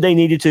 When they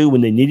needed to, when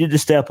they needed to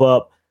step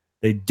up,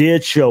 they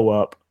did show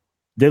up.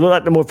 They looked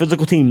like the more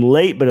physical team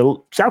late, but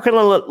South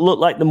Carolina looked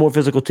like the more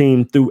physical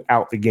team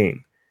throughout the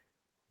game.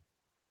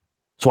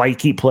 That's why you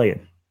keep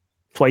playing.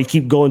 That's why you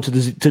keep going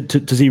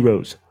to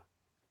zeros.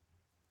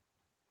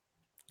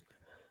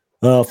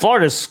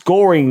 Florida's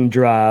scoring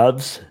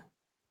drives.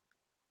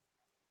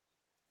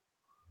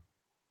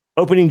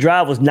 Opening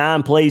drive was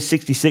 9 plays,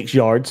 66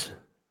 yards.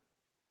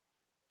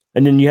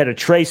 And then you had a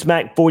Trey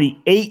Smack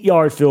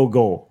 48-yard field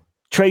goal.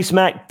 Trey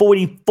Smack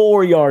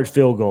 44-yard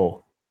field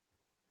goal.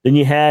 Then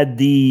you had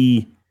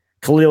the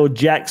Khalil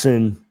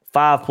Jackson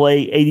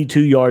 5-play,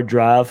 82-yard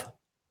drive.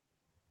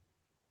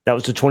 That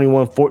was the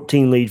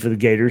 21-14 lead for the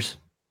Gators.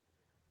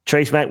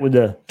 Trey Smack with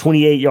the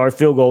 28-yard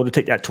field goal to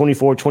take that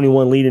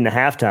 24-21 lead into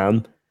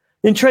halftime.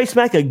 Then Trey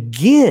Smack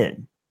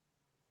again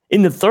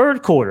in the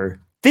third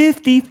quarter,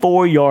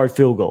 54-yard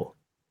field goal.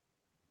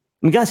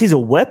 I mean, guys, he's a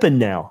weapon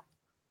now.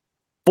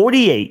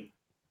 48,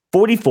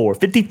 44,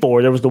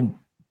 54. There was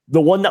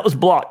the one that was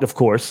blocked, of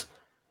course.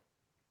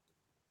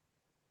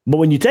 But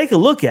when you take a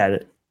look at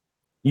it,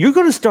 you're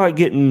going to start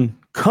getting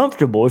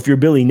comfortable if you're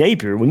Billy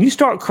Napier. When you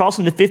start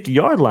crossing the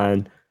 50-yard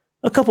line,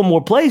 a couple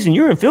more plays and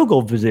you're in field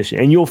goal position,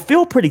 and you'll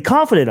feel pretty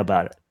confident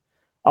about it.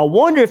 I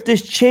wonder if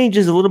this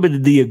changes a little bit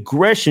of the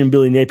aggression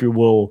Billy Napier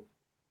will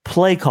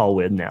play call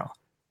with now.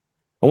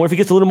 I wonder if he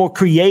gets a little more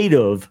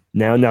creative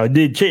now. Now,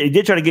 he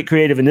did try to get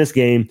creative in this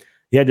game.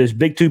 He had those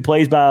big 2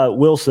 plays by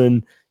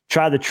Wilson,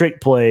 try the trick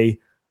play,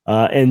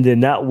 and then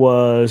that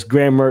was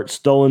Graham Mertz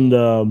stolen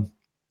the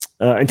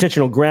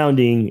intentional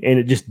grounding, and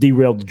it just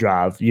derailed the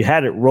drive. You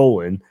had it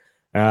rolling.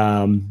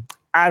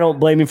 I don't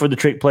blame him for the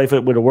trick play. If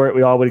it would have worked,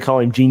 we all would call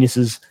him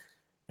geniuses.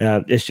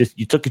 It's just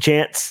you took a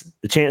chance.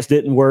 The chance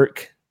didn't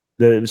work.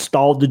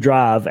 Stalled the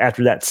drive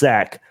after that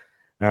sack.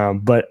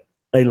 But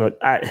hey, look,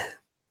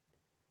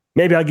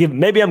 maybe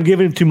I'm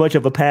giving him too much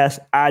of a pass.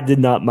 I did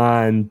not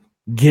mind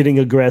getting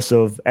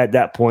aggressive at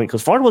that point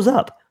because Florida was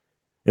up.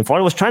 And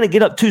Florida was trying to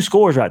get up 2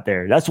 scores right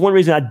there. That's one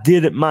reason I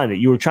didn't mind it.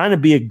 You were trying to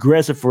be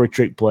aggressive for a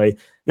trick play.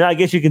 Now, I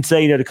guess you can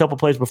say, the couple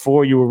plays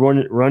before you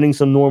were running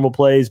some normal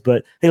plays,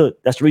 but hey,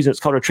 look, that's the reason it's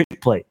called a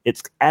trick play.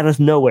 It's out of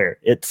nowhere.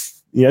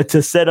 It's,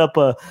 to set up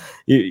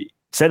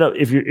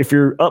if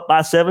you're up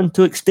by 7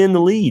 to extend the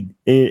lead.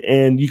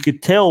 And you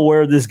could tell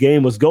where this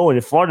game was going.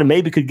 If Florida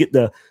maybe could get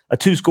a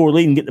 2-score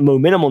lead and get the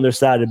momentum on their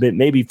side a bit,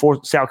 maybe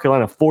South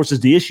Carolina forces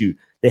the issue.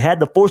 They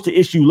had to force the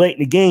issue late in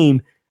the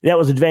game. That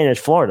was advantage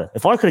Florida.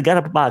 If Florida could have got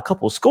up by a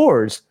couple of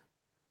scores,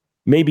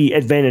 maybe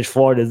advantage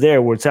Florida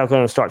there where South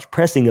Carolina starts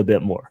pressing a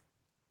bit more.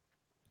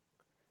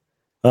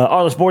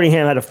 Arliss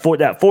Boardingham had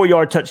that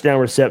 4-yard touchdown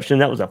reception.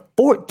 That was a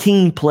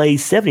 14-play,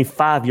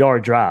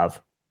 75-yard drive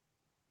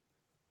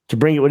to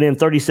bring it within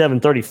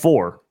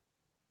 37-34.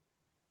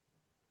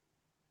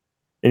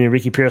 And then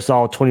Ricky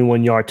Pearsall,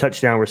 21-yard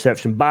touchdown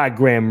reception by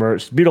Graham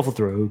Mertz. Beautiful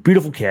throw,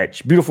 beautiful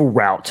catch, beautiful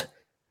route.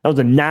 That was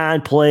a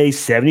 9-play,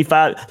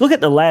 75. Look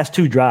at the last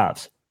two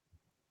drives.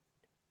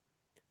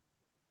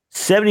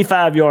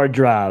 75-yard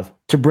drive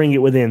to bring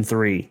it within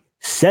 3.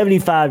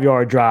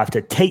 75-yard drive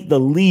to take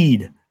the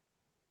lead.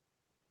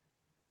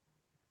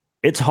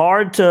 It's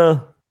hard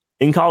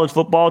in college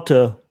football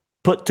to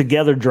put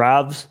together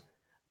drives.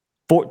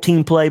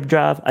 14-play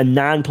drive, a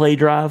 9-play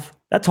drive.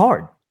 That's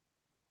hard.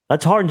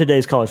 That's hard in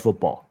today's college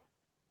football.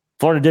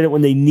 Florida did it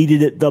when they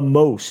needed it the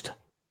most.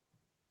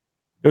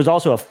 There was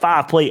also a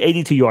 5-play,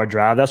 82-yard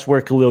drive. That's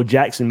where Khalil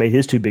Jackson made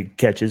his 2 big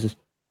catches.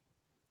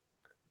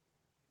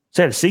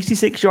 So had a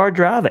 66-yard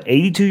drive, an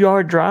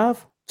 82-yard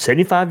drive,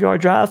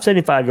 75-yard drive,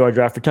 75-yard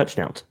drive for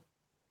touchdowns.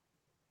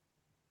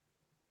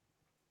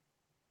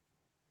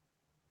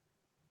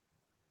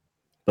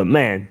 But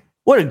man,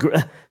 what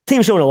a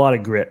team showing a lot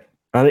of grit.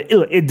 I mean,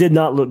 it did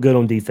not look good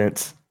on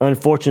defense.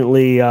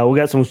 Unfortunately, we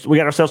got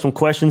ourselves some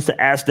questions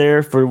to ask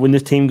there for when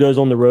this team goes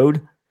on the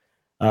road,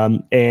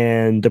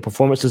 and the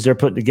performances they're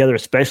putting together,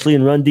 especially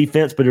in run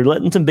defense. But they're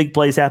letting some big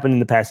plays happen in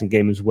the passing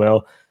game as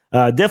well.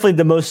 Definitely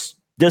the most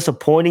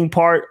disappointing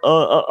part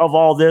of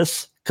all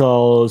this,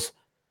 because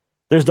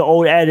there's the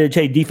old adage,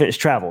 "Hey, defense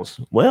travels."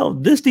 Well,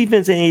 this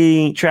defense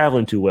ain't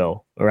traveling too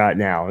well right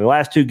now. The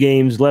last 2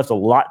 games left a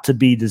lot to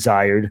be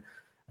desired.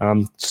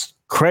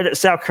 Credit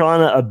South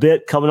Carolina a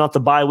bit coming off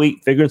the bye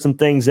week, figuring some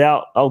things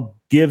out. I'll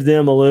give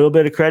them a little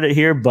bit of credit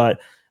here,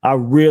 but I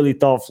really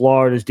thought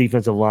Florida's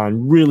defensive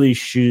line really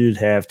should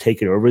have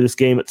taken over this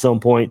game at some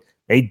point.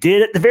 They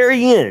did at the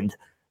very end.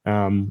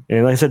 And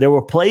like I said, there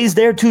were plays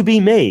there to be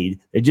made.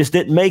 They just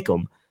didn't make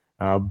them.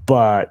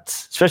 But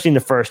especially in the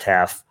first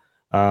half,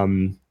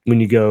 when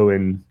you go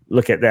and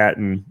look at that,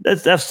 and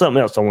that's something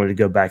else I wanted to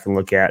go back and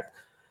look at.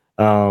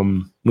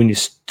 When you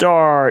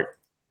start,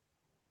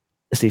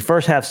 let's see,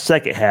 first half,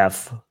 second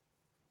half.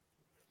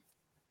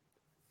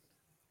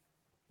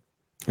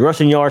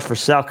 Rushing yards for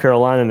South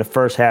Carolina in the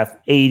first half,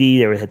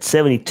 80. They had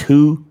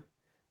 72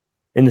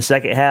 in the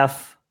second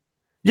half.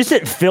 Just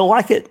didn't feel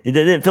like it. It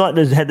didn't feel like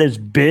they had those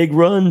big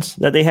runs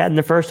that they had in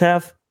the first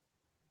half.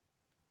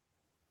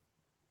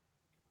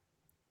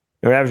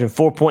 They were averaging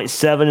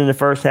 4.7 in the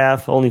first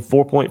half, only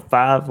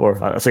 4.5,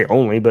 or I say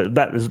only, but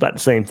it was about the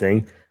same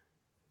thing.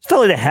 I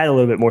felt like they had a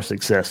little bit more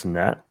success than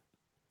that.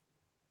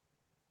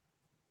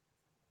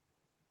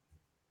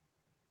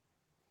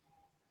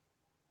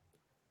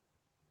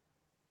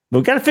 But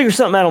we've got to figure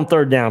something out on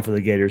third down for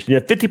the Gators.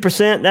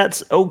 50%,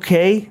 that's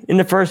okay in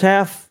the first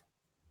half.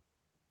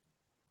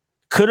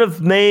 Could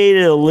have made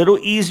it a little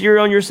easier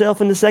on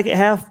yourself in the second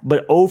half,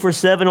 but 0 for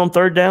 7 on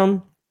third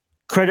down.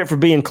 Credit for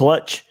being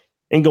clutch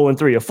and going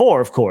 3 of 4,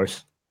 of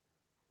course.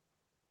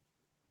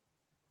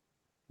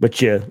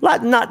 But you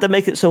like not to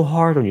make it so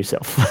hard on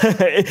yourself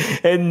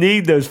and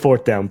need those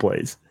fourth down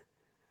plays.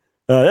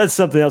 That's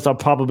something else I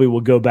probably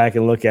will go back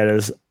and look at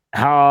is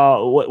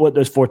what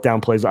those fourth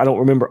down plays. I don't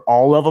remember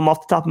all of them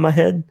off the top of my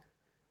head.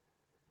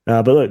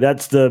 But look,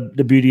 that's the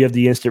beauty of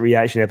the instant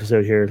reaction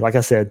episode here. Like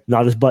I said,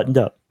 not as buttoned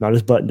up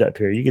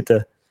here. You get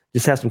to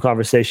just have some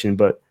conversation.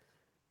 But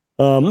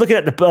looking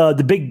at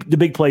the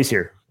big plays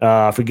here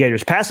for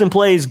Gators, passing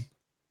plays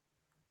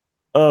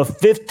of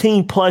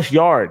 15 plus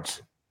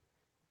yards.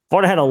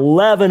 Florida had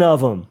 11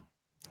 of them.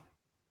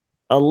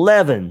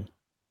 11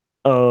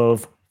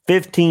 of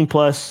 15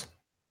 plus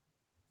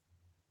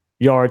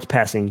yards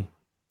passing.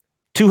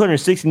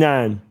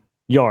 269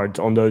 yards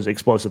on those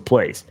explosive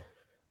plays.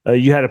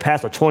 You had a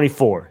pass of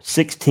 24,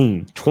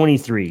 16,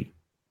 23,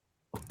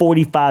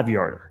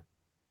 45-yarder.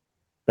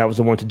 That was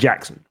the one to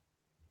Jackson.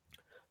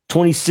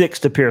 26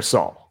 to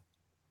Pearsall.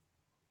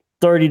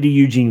 30 to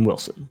Eugene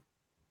Wilson.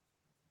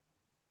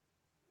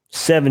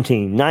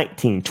 17,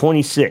 19,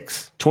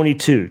 26,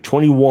 22,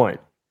 21.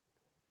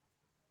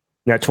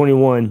 Now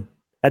 21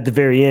 at the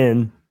very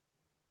end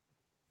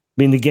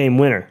being the game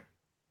winner.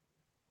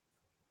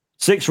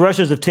 6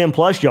 rushes of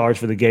 10-plus yards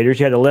for the Gators.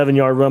 You had an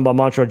 11-yard run by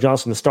Montrell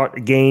Johnson to start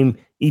the game.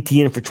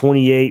 Etienne for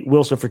 28,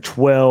 Wilson for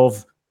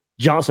 12,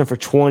 Johnson for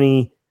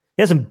 20. He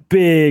had some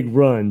big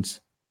runs.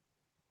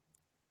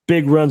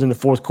 Big runs in the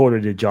fourth quarter,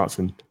 did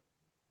Johnson.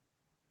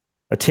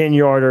 A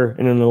 10-yarder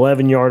and an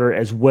 11-yarder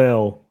as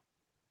well.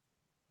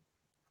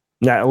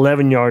 That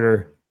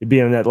 11-yarder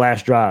being on that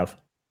last drive.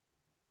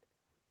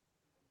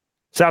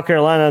 South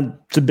Carolina,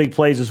 some big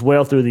plays as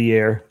well through the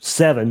air.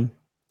 7,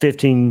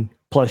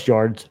 15-plus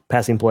yards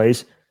passing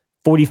plays.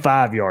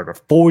 45-yarder,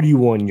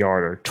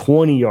 41-yarder,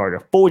 20-yarder,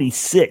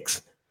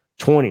 46,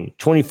 20,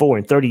 24,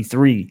 and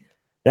 33.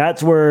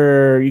 That's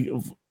where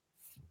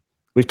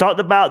we've talked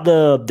about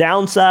the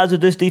downsides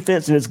of this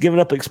defense, and it's giving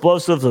up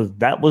explosives.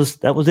 That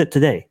was it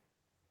today.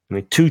 I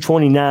mean,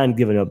 229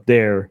 given up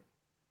there.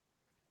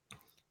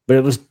 But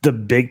it was the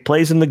big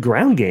plays in the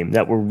ground game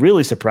that were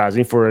really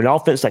surprising for an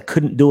offense that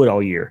couldn't do it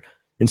all year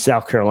in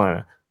South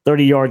Carolina.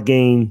 30-yard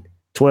gain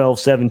 12,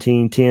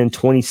 17, 10,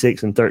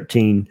 26, and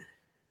 13.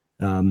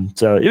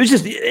 So it was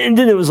just, and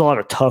then it was a lot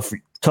of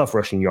tough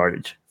rushing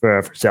yardage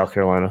for South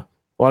Carolina.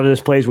 A lot of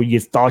those plays where you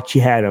thought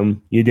you had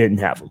them, you didn't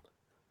have them.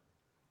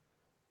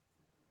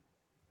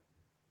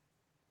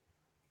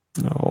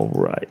 All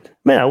right.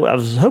 Man, I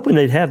was hoping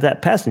they'd have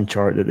that passing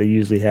chart that they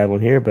usually have on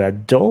here, but I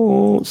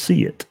don't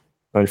see it,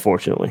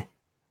 unfortunately.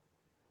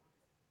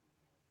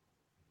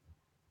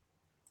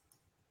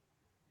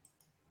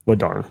 Well,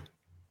 darn.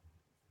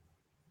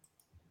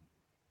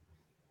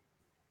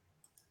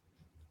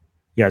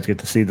 You guys get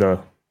to see the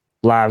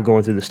live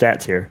going through the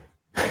stats here.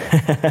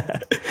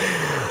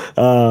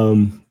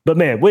 But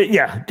man,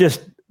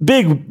 just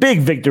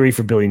big victory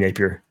for Billy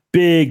Napier.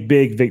 Big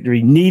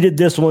victory. Needed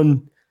this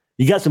one.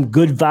 You got some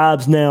good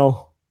vibes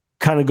now,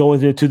 kind of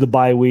going into the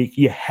bye week.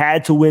 You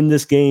had to win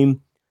this game.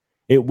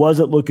 It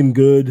wasn't looking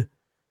good.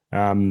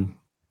 I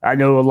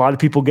know a lot of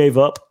people gave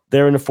up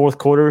there in the fourth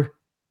quarter.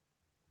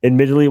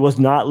 Admittedly, it was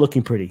not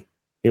looking pretty.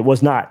 It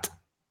was not.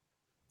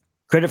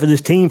 Credit for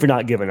this team for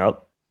not giving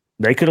up.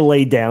 They could have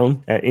laid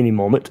down at any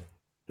moment.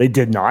 They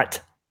did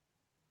not.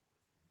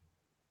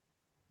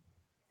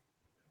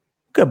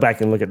 Go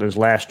back and look at those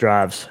last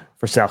drives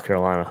for South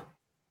Carolina.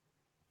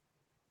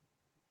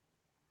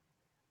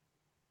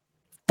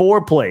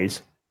 4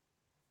 plays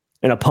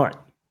and a punt.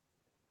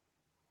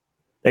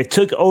 They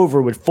took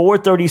over with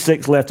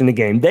 4:36 left in the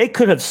game. They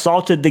could have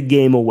salted the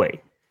game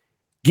away.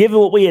 Given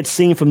what we had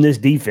seen from this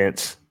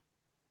defense,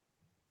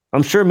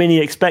 I'm sure many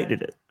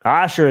expected it.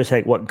 I sure as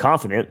heck wasn't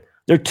confident.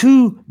 Their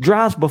 2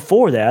 drives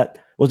before that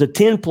was a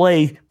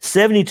 10-play,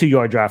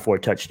 72-yard drive for a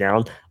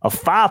touchdown, a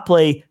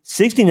 5-play,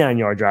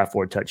 69-yard drive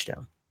for a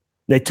touchdown.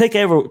 They take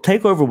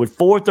over with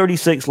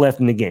 4:36 left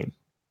in the game.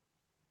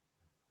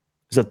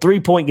 It's a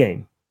 3-point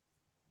game.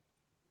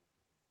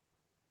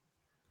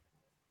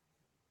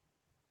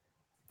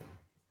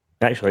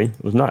 Actually,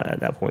 it was not at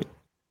that point.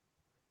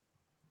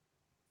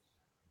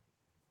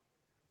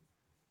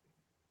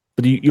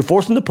 But you're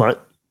forcing the punt.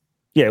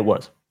 Yeah, it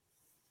was.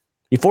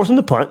 You're forcing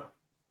the punt.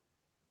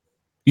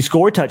 You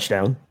score a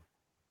touchdown.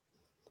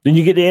 Then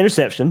you get the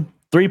interception.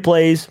 3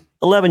 plays,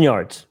 11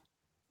 yards.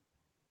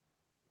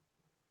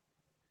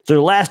 So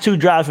the last 2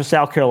 drives for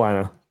South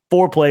Carolina,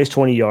 4 plays,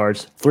 20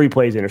 yards, 3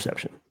 plays,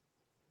 interception.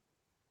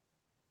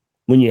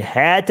 When you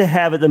had to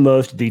have it the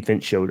most,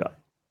 defense showed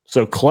up.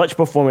 So clutch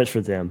performance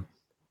for them.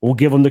 We'll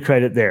give them the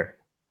credit there.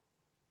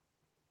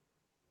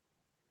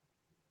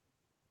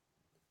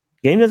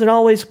 Game doesn't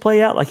always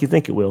play out like you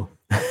think it will.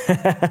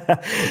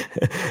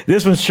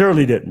 This one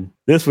surely didn't.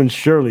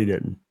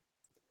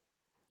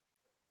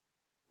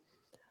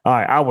 All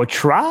right, I will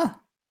try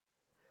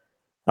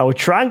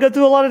and go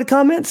through a lot of the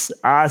comments.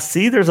 I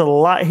see there's a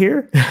lot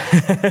here.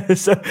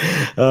 So,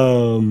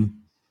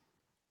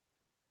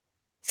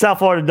 South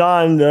Florida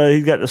Don,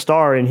 he's got the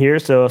star in here,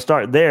 so I'll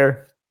start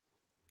there.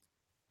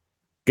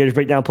 Gators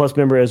Breakdown Plus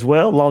member as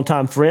well,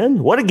 longtime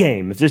friend. What a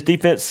game. If this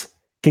defense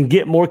can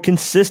get more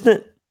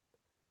consistent,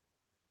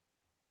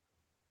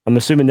 I'm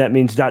assuming that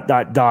means ... like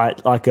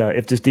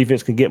if this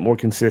defense can get more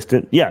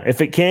consistent. Yeah,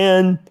 if it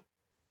can.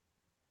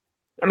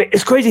 I mean,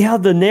 it's crazy how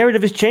the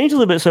narrative has changed a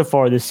little bit so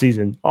far this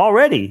season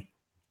already.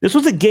 This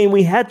was a game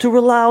we had to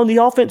rely on the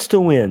offense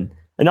to win,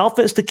 an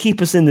offense to keep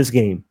us in this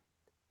game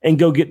and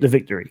go get the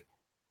victory.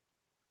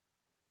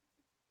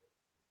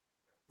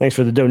 Thanks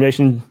for the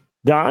donation,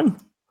 Don.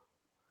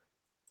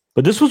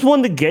 But this was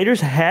one the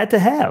Gators had to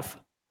have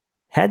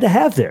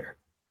there.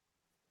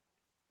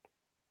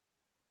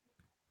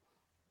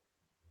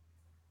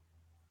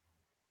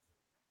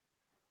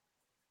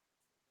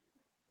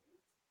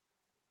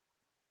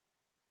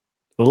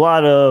 A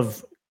lot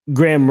of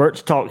Graham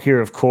Mertz talk here,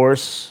 of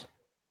course.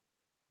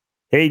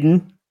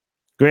 Hayden,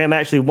 Graham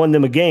actually won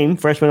them a game.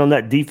 Freshman on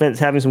that defense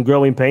having some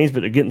growing pains,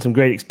 but they're getting some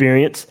great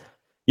experience.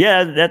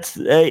 Yeah, that's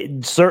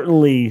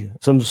certainly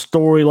some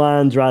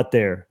storylines right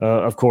there,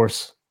 of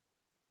course.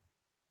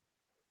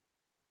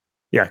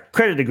 Yeah,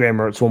 credit to Graham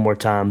Mertz one more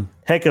time.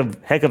 Heck of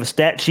a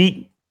stat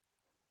sheet.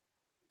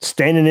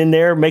 Standing in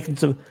there, making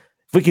some.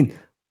 If we can,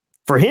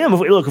 for him, if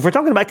we're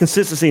talking about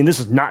consistency, and this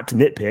is not to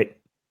nitpick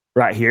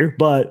right here,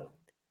 but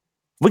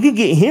if we can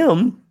get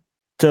him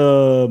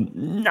to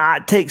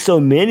not take so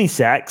many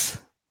sacks,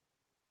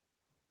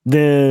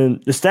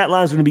 then the stat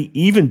line is going to be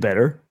even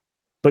better.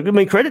 But I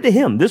mean, credit to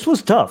him. This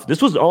was tough.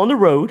 This was on the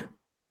road.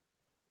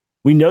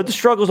 We know the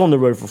struggles on the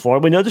road for far.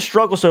 We know the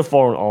struggle so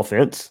far on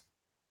offense.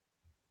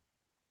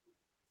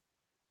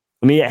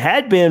 I mean, it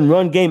had been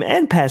run game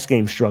and pass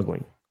game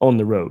struggling on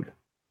the road,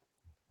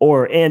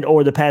 or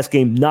the pass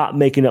game not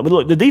making up. But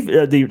look,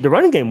 the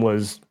running game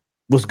was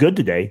good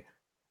today.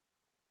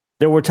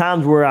 There were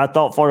times where I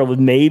thought Florida was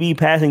maybe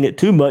passing it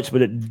too much,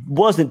 but it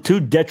wasn't too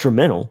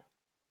detrimental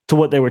to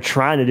what they were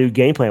trying to do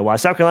game plan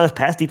wise. South Carolina's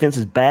pass defense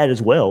is bad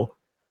as well,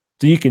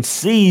 so you can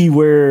see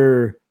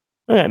where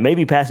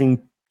maybe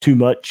passing too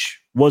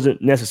much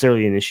wasn't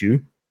necessarily an issue.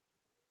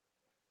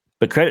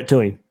 But credit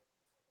to him.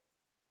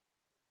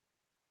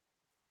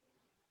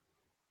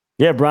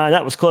 Yeah, Brian,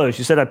 that was close.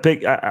 You said I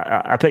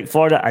picked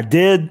Florida. I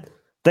did.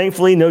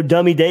 Thankfully, no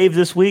dummy Dave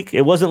this week.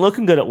 It wasn't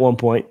looking good at one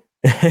point.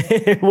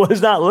 It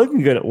was not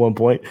looking good at one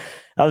point.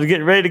 I was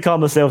getting ready to call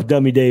myself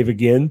Dummy Dave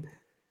again.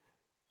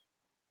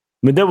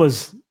 I mean, there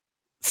was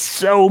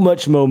so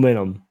much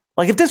momentum.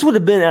 Like, if this would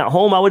have been at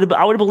home, I would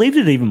have believed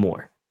it even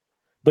more.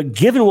 But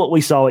given what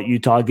we saw at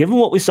Utah, given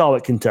what we saw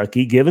at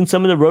Kentucky, given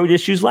some of the road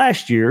issues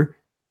last year,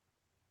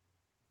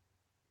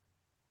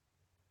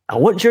 I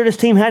wasn't sure this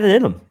team had it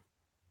in them.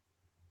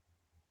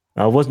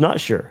 I was not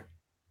sure.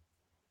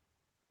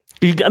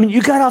 You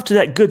got off to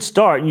that good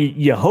start, and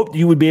you hoped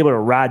you would be able to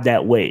ride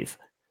that wave.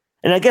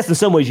 And I guess in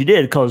some ways you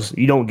did, because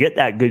you don't get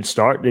that good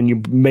start, then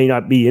you may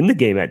not be in the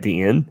game at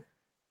the end.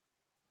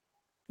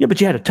 Yeah, but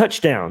you had a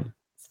touchdown,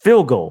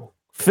 field goal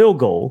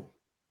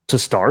to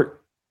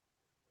start.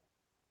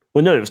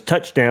 Well, no, it was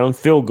touchdown,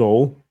 field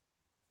goal,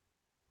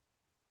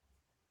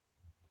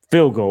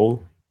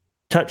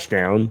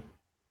 touchdown.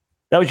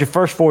 That was your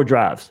first 4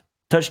 drives.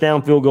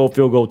 Touchdown, field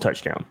goal,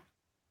 touchdown.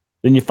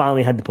 Then you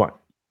finally had the punt.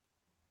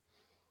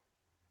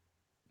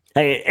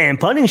 Hey, and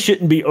punting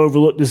shouldn't be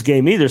overlooked this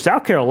game either.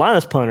 South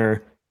Carolina's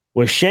punter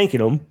was shanking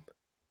them.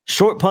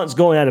 Short punts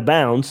going out of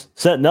bounds,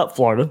 setting up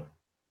Florida.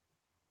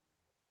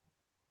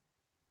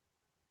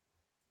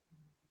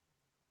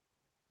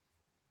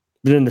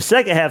 But then the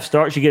second half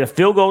starts, you get a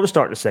field goal to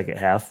start the second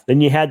half.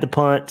 Then you had the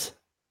punt.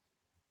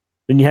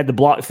 Then you had the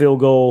blocked field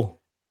goal.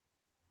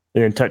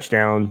 And then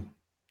touchdown.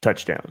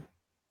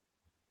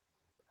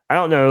 I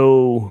don't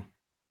know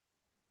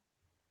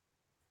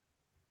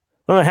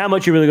how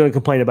much you're really going to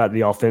complain about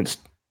the offense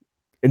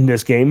in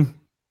this game.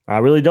 I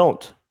really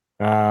don't.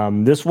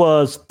 This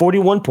was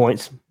 41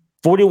 points.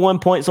 41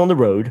 points on the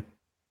road.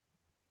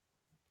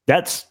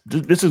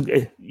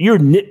 You're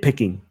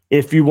nitpicking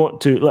if you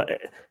want to.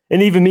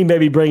 And even me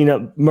maybe bringing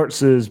up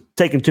Mertz's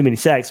taking too many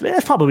sacks,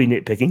 that's probably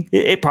nitpicking.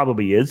 It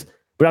probably is.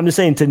 But I'm just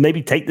saying, to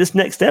maybe take this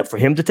next step, for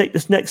him to take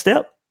this next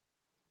step,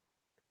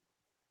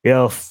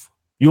 if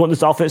you want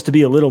this offense to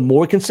be a little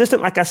more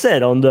consistent, like I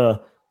said,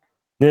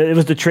 it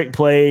was the trick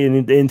play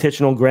and the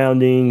intentional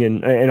grounding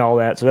and all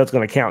that, so that's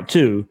going to count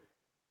too.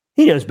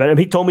 He knows better.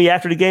 He told me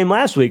after the game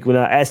last week when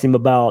I asked him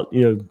about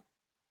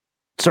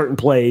certain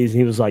plays,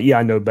 he was like, "Yeah,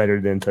 I know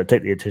better than to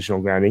take the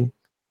intentional grounding."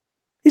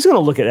 He's going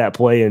to look at that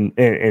play and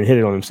hit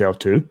it on himself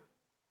too.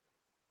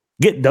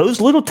 Get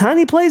those little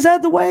tiny plays out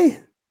of the way.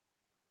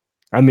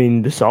 I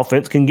mean, this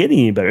offense can get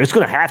any better. It's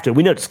going to have to.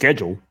 We know the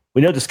schedule.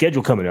 We know the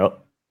schedule coming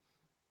up.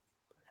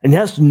 And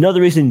that's another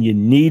reason you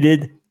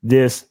needed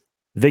this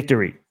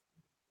victory.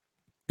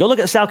 Go look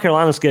at South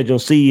Carolina's schedule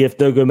and see if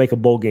they're going to make a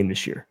bowl game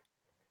this year.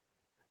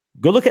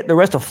 Go look at the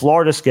rest of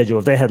Florida's schedule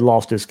if they had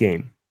lost this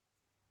game.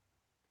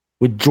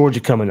 With Georgia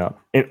coming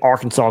up and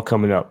Arkansas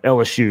coming up,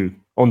 LSU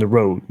on the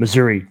road,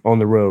 Missouri on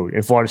the road,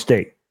 and Florida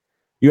State.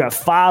 You have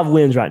 5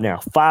 wins right now,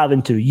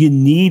 5-2. You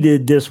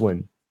needed this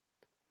one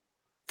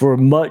for a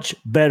much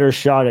better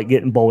shot at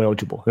getting bowl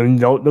eligible. And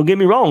don't get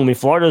me wrong. I mean,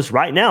 Florida's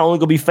right now only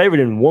going to be favored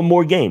in one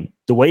more game.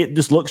 The way it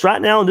just looks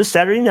right now on this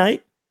Saturday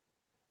night,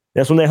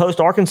 that's when they host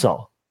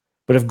Arkansas.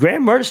 But if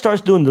Graham Mertz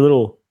starts doing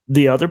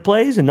the other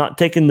plays and not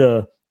taking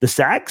the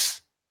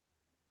sacks,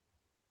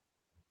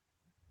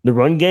 the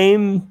run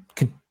game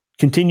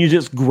continues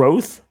its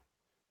growth.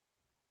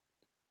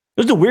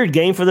 It was a weird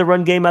game for the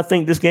run game, I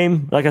think, this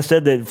game. Like I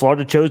said, that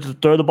Florida chose to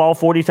throw the ball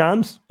 40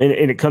 times, and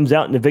it comes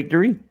out in the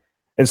victory.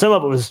 And some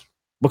of it was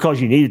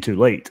because you needed to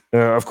late,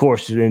 of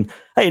course. And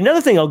hey,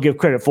 another thing I'll give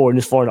credit for in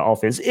this Florida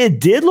offense, it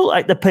did look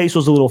like the pace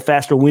was a little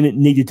faster when it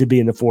needed to be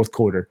in the fourth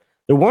quarter.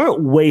 They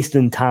weren't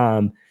wasting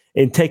time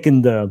and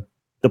taking the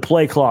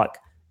play clock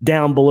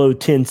down below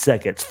 10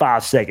 seconds,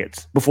 5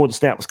 seconds before the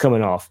snap was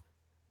coming off.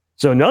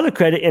 So another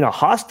credit in a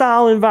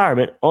hostile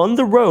environment on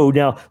the road.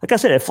 Now, like I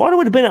said, if Florida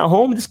would have been at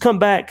home, this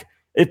comeback,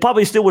 it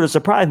probably still would have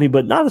surprised me,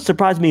 but not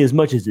surprised me as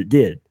much as it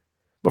did.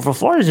 But for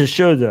Florida to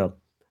show the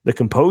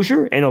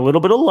composure and a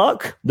little bit of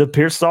luck, the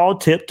Pearsall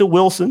tip to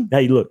Wilson.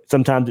 Hey, look,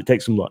 sometimes it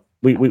takes some luck.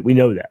 We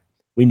know that.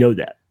 We know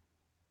that.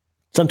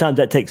 Sometimes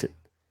that takes it.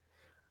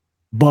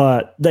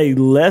 But they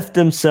left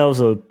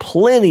themselves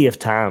plenty of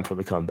time for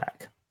the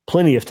comeback.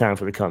 Plenty of time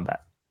for the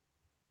comeback.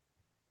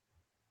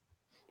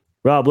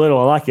 Rob Little,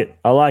 I like it.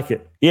 I like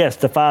it. Yes,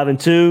 to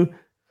 5-2.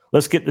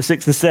 Let's get the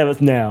 6th and 7th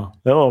now.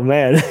 Oh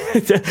man,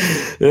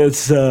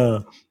 it's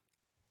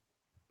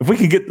if we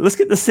could let's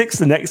get the 6th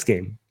the next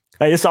game.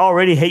 Hey, it's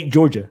already hate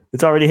Georgia.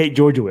 It's already hate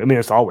Georgia. I mean,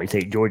 it's always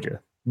hate Georgia,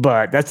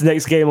 but that's the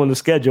next game on the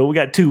schedule. We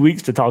got 2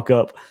 weeks to talk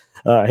up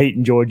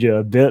hating Georgia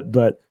a bit,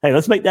 but hey,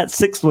 let's make that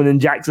 6th one in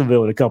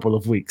Jacksonville in a couple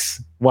of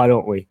weeks. Why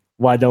don't we?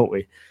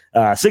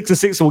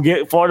 6-6 will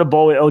get Florida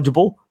Bowl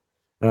eligible.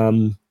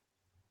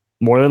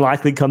 More than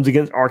likely comes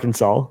against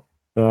Arkansas.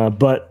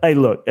 But hey,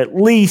 look, at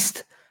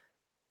least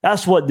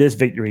that's what this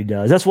victory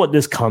does. That's what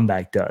this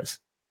comeback does.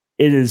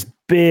 It is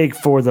big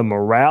for the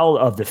morale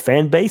of the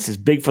fan base. It's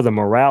big for the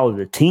morale of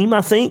the team,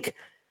 I think.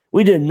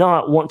 We did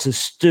not want to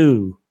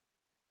stew,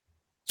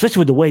 especially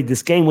with the way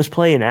this game was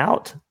playing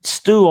out,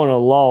 stew on a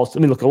loss.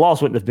 I mean, look, a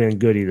loss wouldn't have been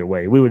good either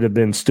way. We would have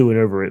been stewing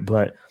over it.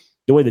 But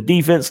the way the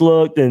defense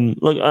looked, and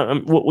look,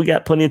 we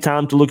got plenty of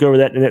time to look over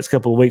that in the next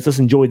couple of weeks. Let's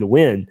enjoy the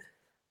win.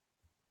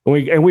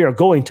 And we are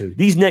going to.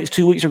 These next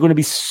 2 weeks are going to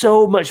be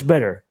so much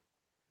better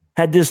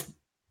had this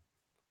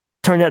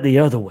turned out the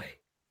other way.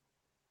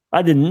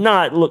 I did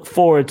not look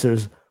forward to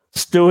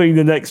stewing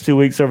the next 2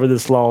 weeks over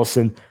this loss.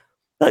 And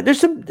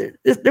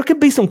there could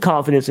be some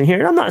confidence in here.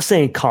 And I'm not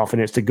saying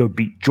confidence to go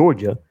beat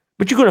Georgia,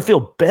 but you're going to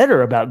feel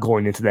better about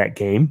going into that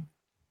game.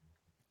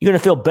 You're going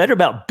to feel better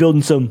about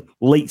building some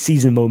late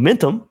season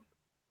momentum.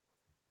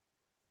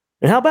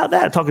 And how about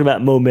that? Talking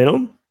about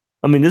momentum.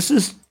 I mean, this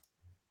is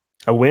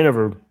a win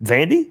over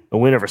Vandy, a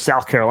win over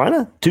South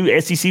Carolina, 2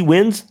 SEC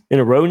wins in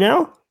a row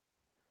now.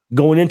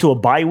 Going into a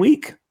bye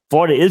week,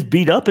 Florida is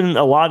beat up in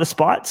a lot of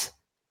spots.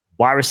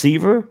 Wide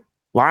receiver,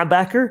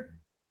 linebacker,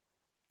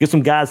 get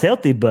some guys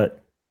healthy, but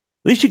at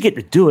least you get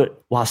to do it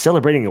while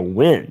celebrating a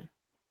win.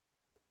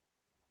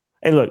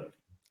 Hey, look,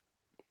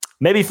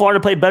 maybe Florida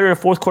played better in the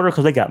fourth quarter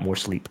because they got more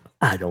sleep.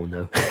 I don't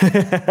know.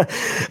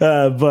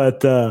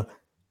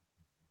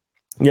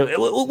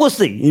 We'll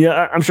see.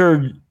 I'm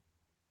sure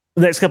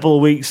the next couple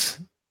of weeks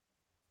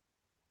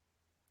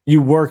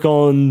you work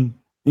on,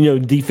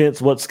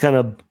 defense, what's kind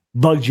of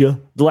bugged you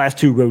the last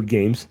 2 road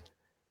games.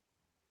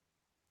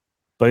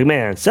 But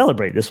man,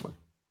 celebrate this one.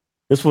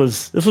 This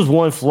was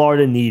one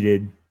Florida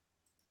needed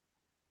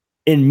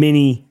in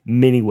many,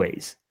 many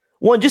ways.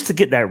 One, just to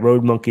get that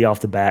road monkey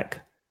off the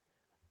back.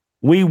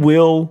 We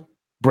will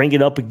bring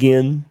it up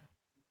again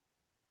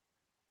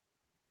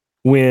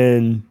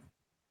when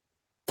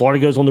Florida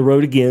goes on the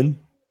road again.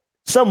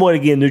 Somewhat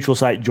again, neutral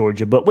site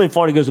Georgia, but when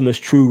Florida goes on those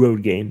true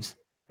road games,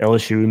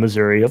 LSU,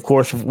 Missouri, of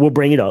course, we'll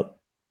bring it up.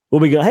 We'll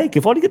be go, hey,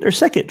 can Florida get their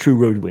second true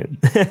road win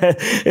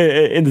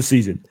in the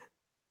season?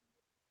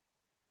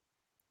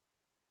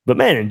 But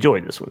man,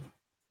 enjoy this one.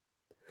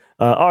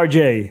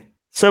 RJ,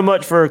 so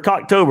much for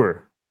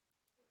Cocktober.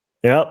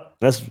 Yep,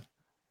 that's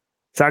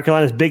South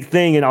Carolina's big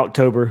thing in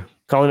October,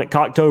 calling it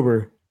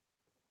Cocktober.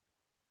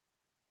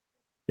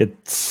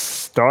 It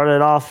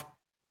started off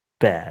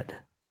bad.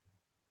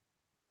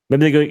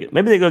 Maybe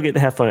they go get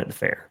to have fun at the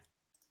fair.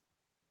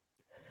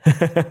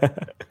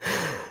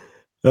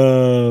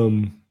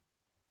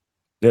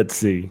 Let's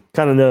see.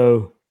 Kind of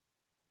know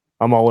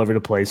I'm all over the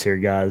place here,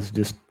 guys.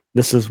 Just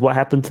this is what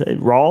happened to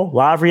Raw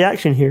live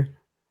reaction here.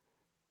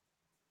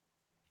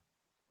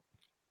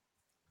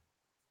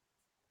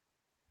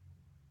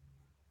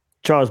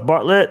 Charles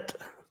Bartlett,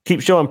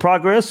 keep showing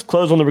progress.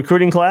 Close on the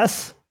recruiting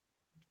class.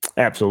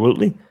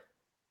 Absolutely.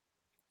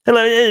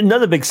 Hello,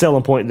 another big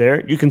selling point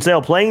there. You can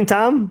sell playing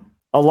time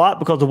a lot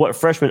because of what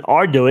freshmen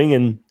are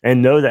doing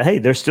and know that, hey,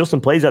 there's still some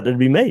plays out there to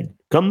be made.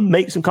 Come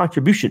make some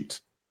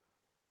contributions.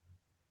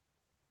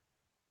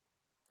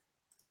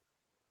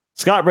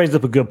 Scott brings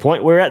up a good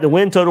point. We're at the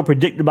win total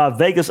predicted by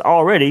Vegas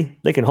already.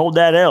 They can hold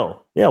that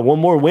L. Yeah, one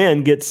more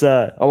win gets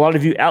a lot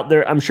of you out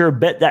there, I'm sure,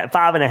 bet that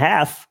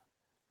 5.5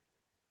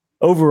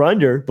 over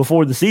under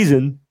before the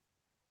season.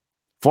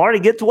 Florida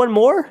gets one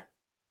more.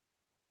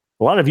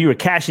 A lot of you are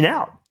cashing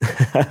out.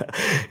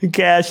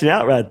 Cashing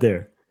out right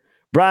there.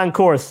 Brian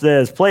Korth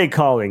says play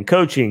calling,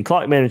 coaching,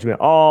 clock management,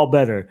 all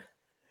better.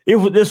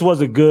 This was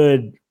a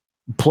good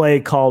play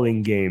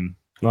calling game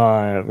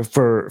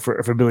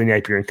for Billy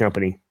Napier and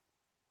company.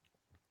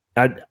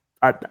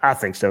 I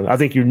think so. I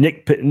think you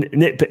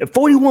nitpick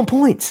 41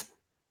 points.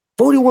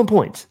 41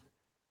 points.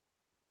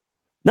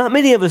 Not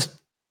many of us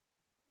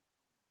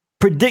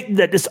predicted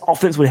that this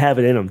offense would have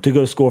it in them to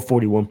go score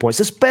 41 points,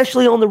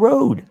 especially on the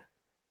road.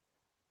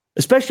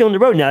 Especially on the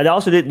road. Now, I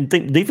also didn't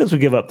think the defense would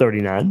give up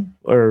 39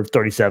 or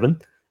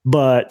 37,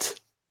 but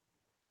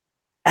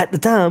at the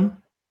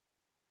time,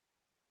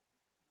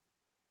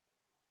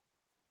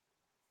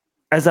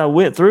 as I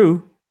went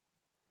through,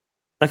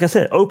 like I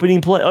said, opening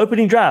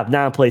drive,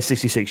 9 plays,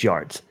 66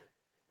 yards.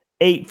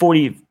 8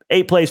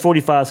 plays,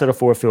 45, set up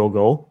for a field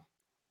goal.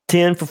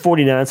 10 for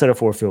 49, set up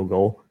for a field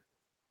goal.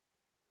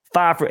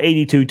 5 for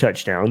 82,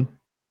 touchdown.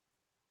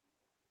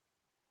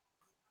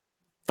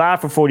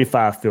 5 for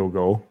 45, field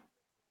goal.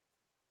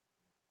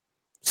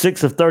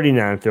 6 of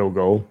 39, field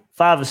goal.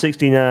 5 of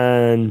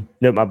 69,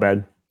 no, my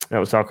bad. That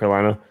was South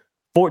Carolina.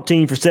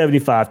 14 for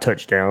 75,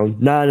 touchdown.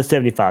 9 of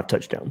 75,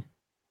 touchdown.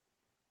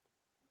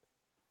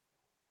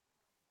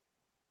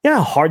 You know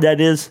how hard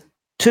that is?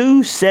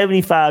 2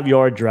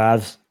 75-yard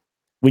drives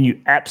when you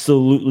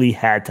absolutely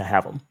had to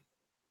have them.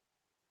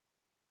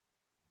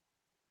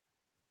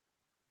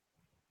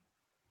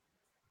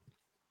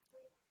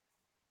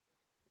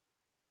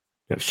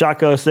 Yep,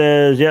 Shako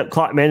says, yep,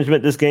 clock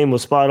management this game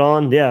was spot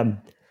on. Yeah.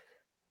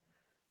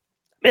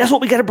 That's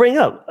what we got to bring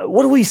up.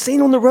 What have we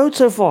seen on the road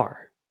so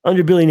far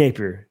under Billy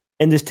Napier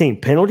and this team?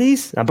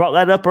 Penalties? I brought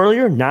that up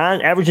earlier.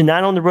 9, averaging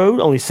 9 on the road,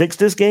 only 6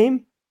 this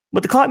game.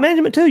 But the clock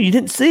management, too, you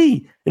didn't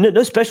see. And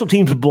no special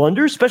teams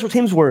blunders. Special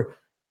teams were,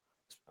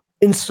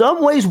 in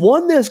some ways,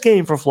 won this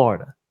game for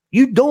Florida.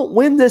 You don't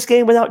win this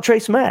game without Trey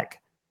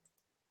Smack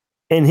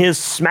and his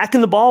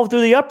smacking the ball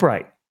through the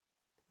upright.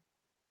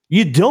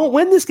 You don't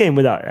win this game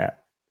without that.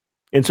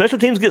 And special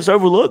teams gets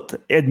overlooked,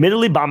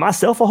 admittedly, by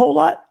myself a whole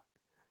lot.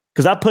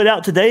 Because I put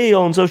out today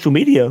on social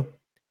media,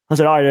 I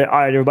said, all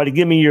right, everybody,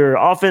 give me your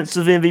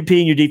offensive MVP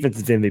and your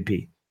defensive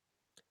MVP.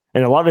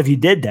 And a lot of you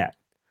did that.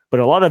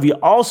 But a lot of you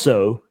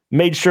also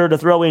made sure to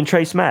throw in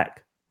Trey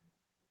Smack.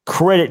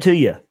 Credit to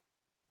you.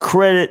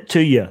 Credit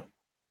to you.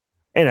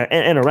 And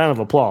a round of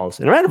applause.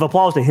 And a round of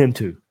applause to him,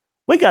 too.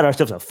 We got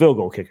ourselves a field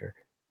goal kicker.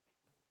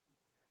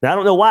 Now, I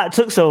don't know why it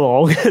took so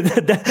long.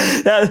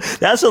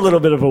 That's a little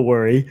bit of a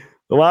worry.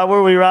 Why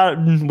were we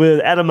riding with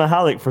Adam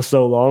Mahalik for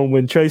so long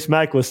when Trey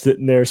Smack was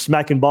sitting there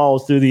smacking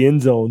balls through the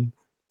end zone,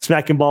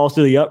 smacking balls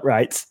through the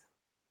uprights?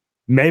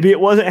 Maybe it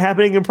wasn't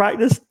happening in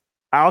practice.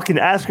 I can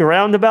ask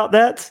around about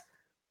that.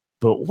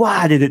 But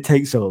why did it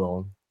take so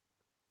long?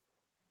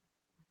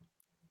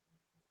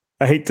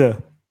 I hate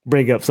to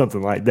bring up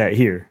something like that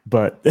here,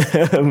 but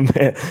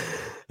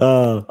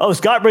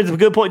Scott brings up a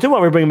good point too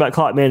while we're bringing back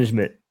clock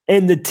management.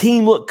 And the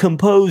team looked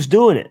composed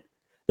doing it.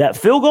 That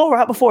field goal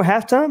right before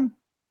halftime,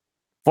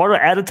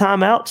 Florida out of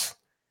timeouts,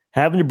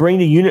 having to bring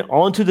the unit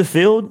onto the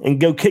field and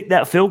go kick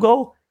that field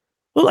goal,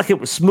 looked like it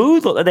was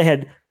smooth. Looked like they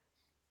had.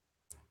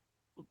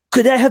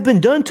 Could that have been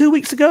done 2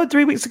 weeks ago,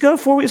 3 weeks ago,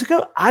 4 weeks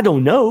ago? I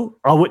don't know.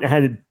 I wouldn't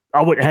have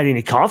had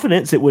any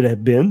confidence it would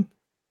have been.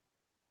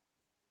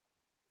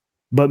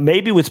 But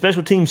maybe with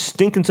special teams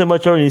stinking so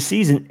much early in the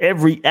season,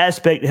 every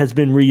aspect has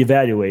been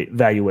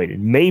reevaluated.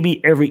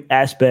 Maybe every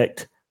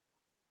aspect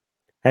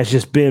has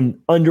just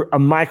been under a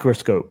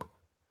microscope.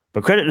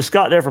 But credit to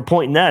Scott there for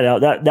pointing that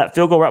out. That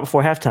field goal right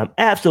before halftime,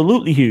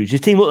 absolutely huge.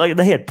 His team looked like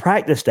they had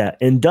practiced that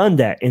and done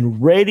that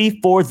and ready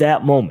for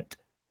that moment.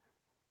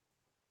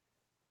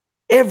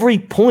 Every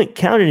point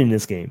counted in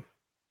this game.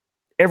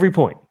 Every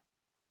point.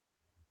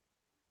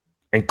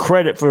 And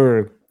credit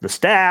for the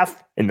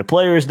staff and the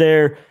players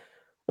there.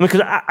 I mean,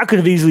 because I could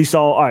have easily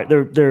saw, all right,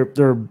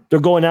 they're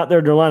going out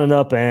there, they're lining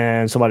up,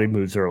 and somebody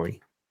moves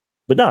early.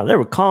 But no, they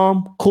were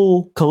calm,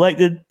 cool,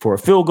 collected for a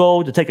field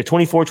goal to take a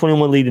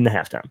 24-21 lead in the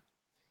halftime.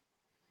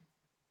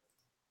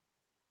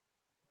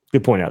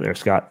 Good point out there,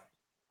 Scott.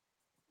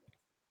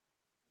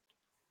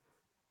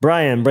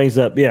 Brian brings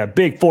up,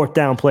 big fourth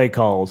down play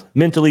calls.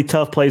 Mentally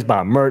tough plays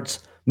by Mertz,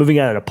 moving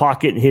out of the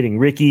pocket and hitting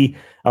Ricky.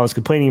 I was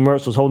complaining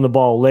Mertz was holding the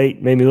ball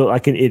late, made me look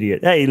like an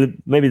idiot. Hey,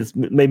 maybe this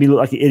made me look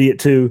like an idiot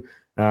too.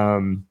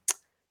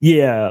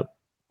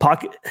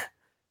 Pocket.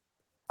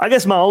 I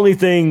guess my only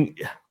thing,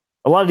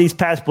 a lot of these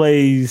pass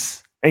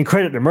plays, and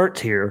credit to Mertz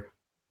here,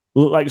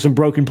 look like some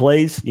broken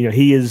plays. You know,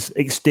 he is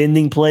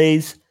extending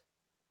plays.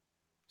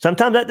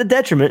 Sometimes at the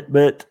detriment,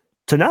 but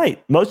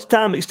tonight, most of the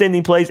time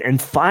extending plays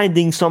and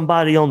finding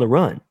somebody on the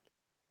run.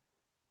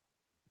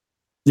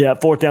 Yeah,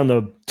 fourth down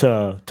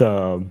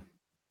to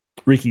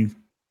Ricky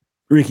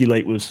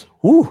Lake was,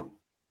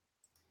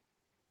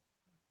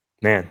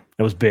 man,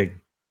 that was big.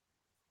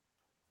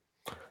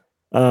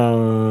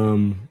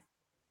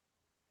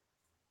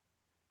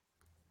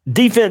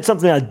 Defense,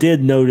 something I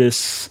did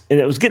notice, and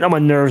it was getting on my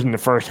nerves in the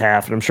first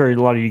half, and I'm sure a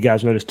lot of you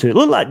guys noticed too. It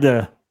looked like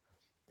the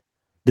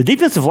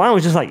defensive line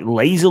was just like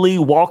lazily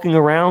walking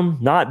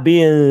around, not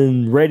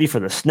being ready for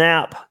the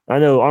snap. I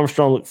know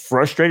Armstrong looked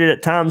frustrated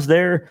at times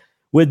there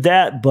with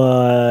that,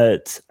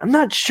 but I'm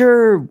not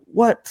sure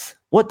what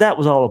that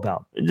was all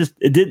about.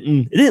 It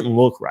didn't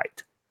look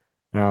right.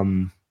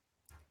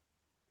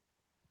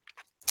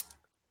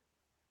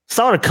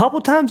 Saw it a couple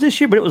times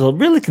this year, but it was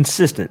really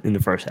consistent in the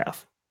first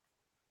half.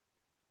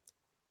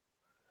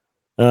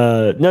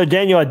 No,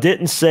 Daniel, I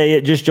didn't say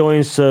it. Just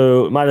joined,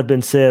 so it might have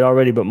been said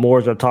already, but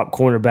Moore's our top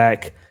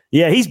cornerback.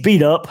 Yeah, he's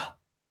beat up,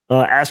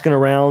 asking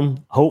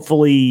around.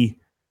 Hopefully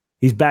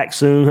he's back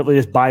soon. Hopefully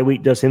this bye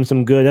week does him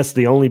some good. That's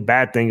the only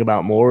bad thing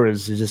about Moore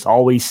is he just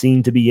always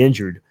seemed to be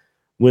injured.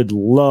 Would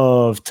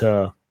love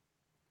to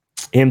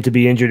him to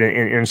be injured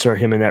and insert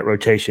him in that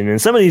rotation.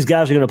 And some of these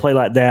guys are going to play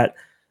like that.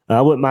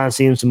 I wouldn't mind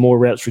seeing some more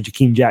reps for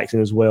Jakeem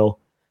Jackson as well.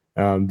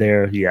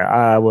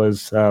 I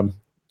was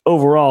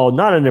overall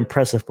not an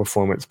impressive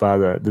performance by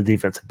the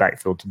defensive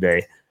backfield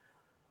today.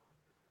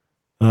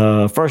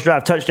 First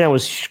drive touchdown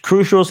was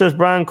crucial, says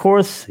Brian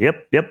Korth.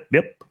 Yep.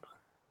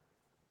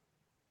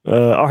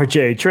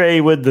 RJ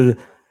Trey with the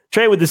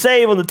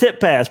save on the tip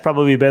pass,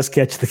 probably the best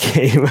catch of the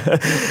game.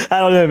 I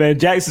don't know, man.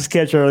 Jackson's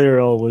catch earlier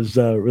on was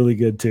really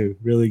good too.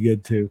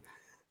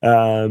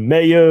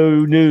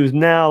 Mayo News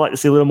now. I'd like to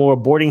see a little more of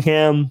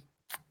Boardingham.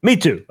 Me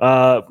too.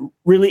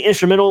 Really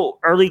instrumental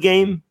early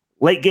game,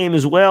 late game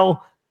as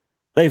well.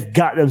 They've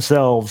got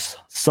themselves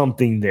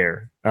something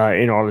there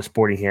in Arlis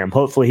Boardingham.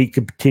 Hopefully he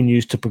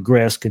continues to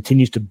progress,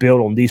 continues to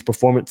build on these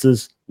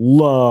performances.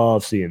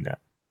 Love seeing that.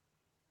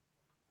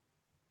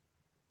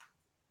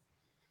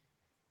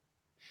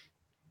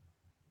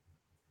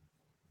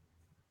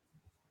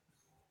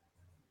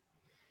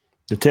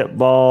 The tip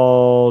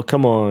ball,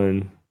 come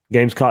on.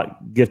 Games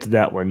caught, gifted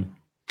that one.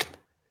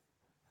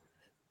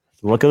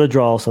 Luck of the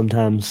draw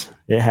sometimes.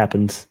 It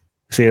happens.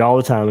 See it all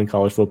the time in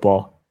college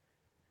football.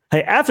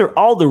 Hey, after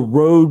all the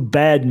road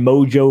bad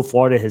mojo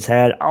Florida has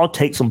had, I'll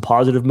take some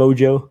positive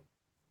mojo.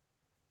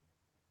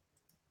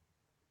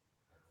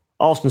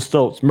 Austin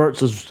Stoltz,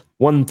 Mertz is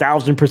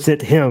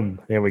 1,000%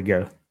 him. There we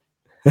go.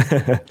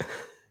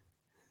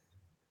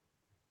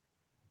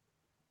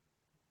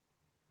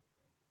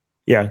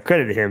 Yeah,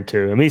 credit to him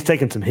too. I mean, he's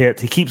taking some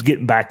hits. He keeps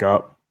getting back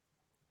up.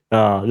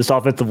 This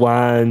offensive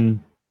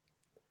line.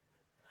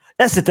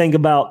 that's the thing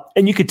about,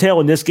 and you could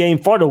tell in this game,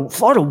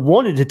 Florida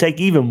wanted to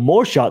take even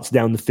more shots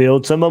down the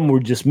field. Some of them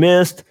were just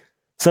missed.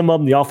 Some of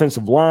them, the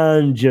offensive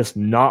line, just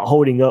not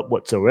holding up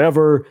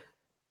whatsoever.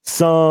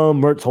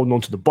 Some Mertz holding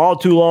on to the ball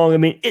too long. I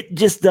mean, it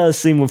just does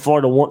seem when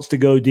Florida wants to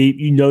go deep,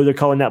 they're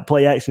calling that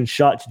play action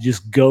shot to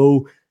just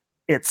go.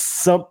 It's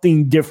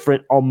something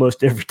different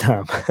almost every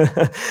time.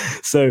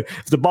 So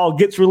if the ball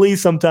gets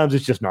released, sometimes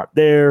it's just not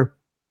there.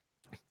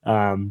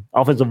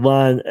 Offensive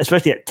line,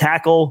 especially at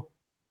tackle,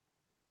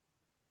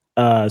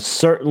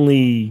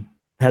 certainly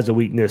has a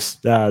weakness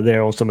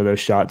there on some of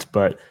those shots.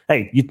 But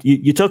hey,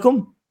 you took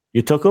them.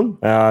 You took them.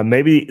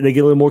 Maybe they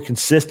get a little more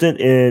consistent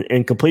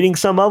in completing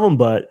some of them,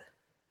 but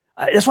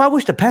that's why I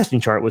wish the passing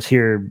chart was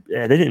here.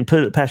 They didn't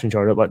put the passing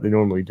chart up like they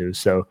normally do.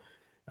 So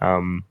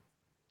I'll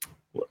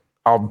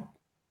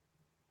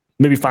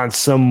maybe find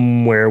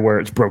somewhere where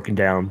it's broken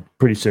down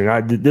pretty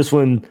soon. This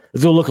one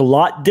is going to look a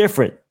lot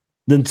different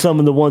than some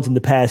of the ones in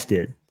the past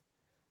did,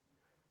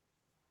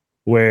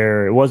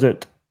 where it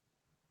wasn't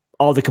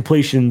all the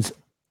completions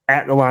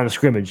at the line of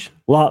scrimmage.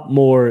 A lot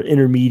more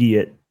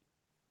intermediate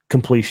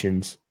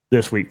completions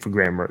this week for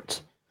Graham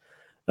Mertz.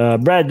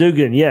 Brad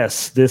Dugan,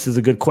 yes, this is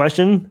a good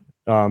question.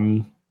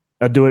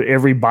 I do it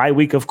every bye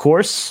week, of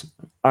course.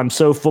 I'm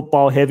so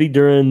football heavy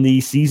during the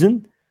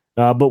season,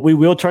 but we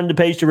will turn the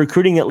page to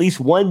recruiting at least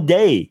one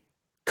day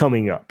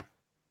coming up.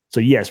 So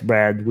yes,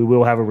 Brad, we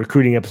will have a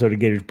recruiting episode of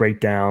Gators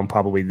Breakdown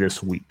probably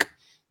this week.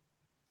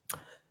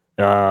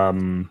 All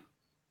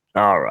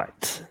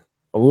right.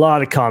 A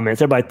lot of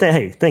comments.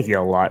 Everybody, thank you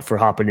a lot for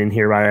hopping in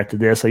here right after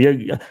this. So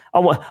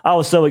I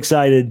was so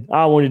excited.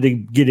 I wanted to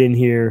get in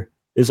here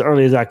as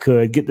early as I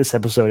could, get this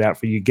episode out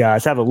for you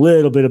guys, have a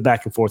little bit of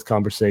back and forth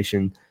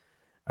conversation,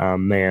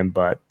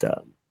 But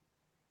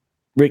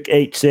Rick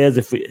H says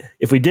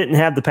if we didn't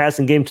have the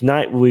passing game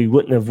tonight, we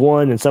wouldn't have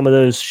won. And some of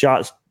those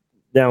shots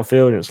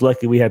downfield, and it's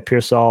lucky we had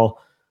Pearsall.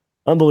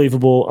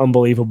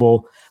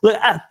 Unbelievable. Look,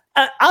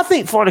 I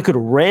think Florida could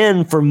have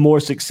ran for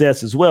more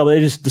success as well. But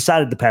they just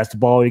decided to pass the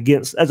ball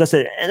against, as I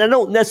said, and I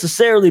don't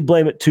necessarily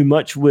blame it too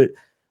much with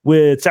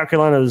South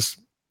Carolina's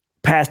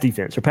pass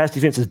defense. Her pass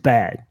defense is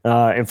bad,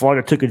 and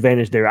Florida took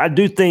advantage there. I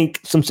do think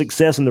some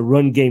success in the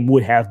run game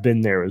would have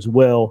been there as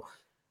well,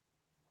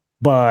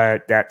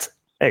 but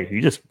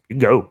you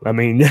go. I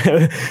mean,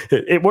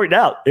 it worked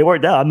out.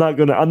 I'm not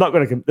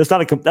gonna. That's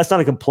not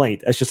a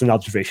complaint. That's just an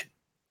observation.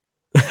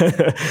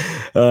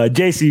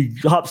 JC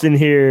hops in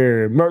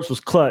here. Mertz was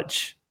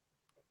clutch.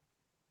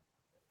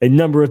 A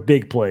number of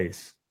big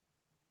plays.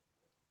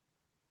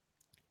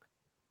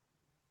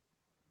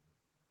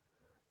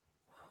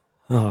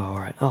 All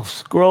right, I'll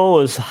scroll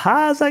as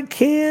high as I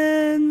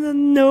can.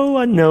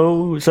 I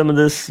know some of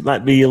this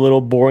might be a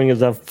little boring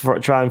as I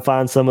try and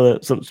find some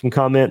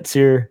comments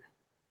here.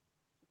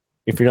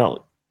 If you're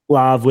not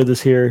live with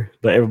us here,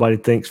 but everybody,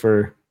 thanks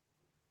for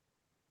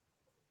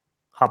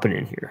hopping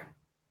in here.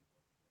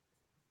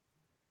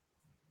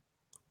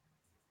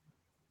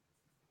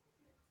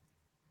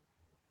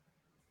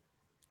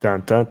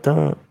 Dun, dun,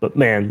 dun. But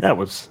man,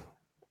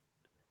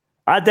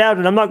 I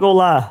doubted. I'm not gonna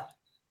lie.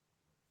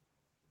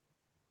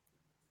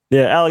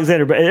 Yeah,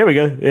 Alexander. There we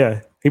go.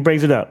 Yeah, he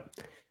brings it up.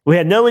 We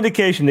had no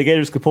indication the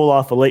Gators could pull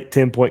off a late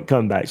 10-point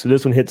comeback, so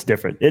this one hits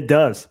different. It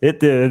does.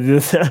 It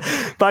did.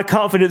 My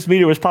confidence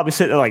meter was probably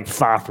sitting at like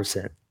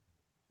 5%.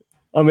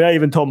 I mean, I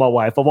even told my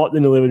wife. I walked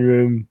in the living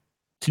room.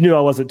 She knew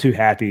I wasn't too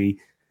happy.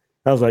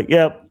 I was like,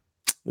 "Yep,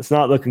 it's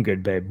not looking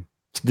good, babe.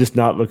 It's just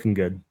not looking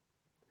good."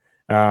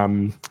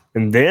 And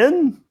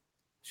then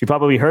she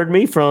probably heard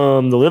me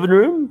from the living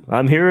room.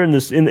 I'm here in the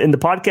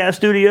podcast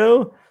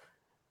studio,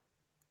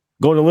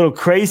 going a little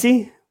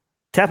crazy,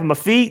 tapping my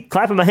feet,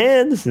 clapping my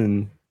hands,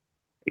 and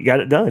he got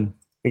it done.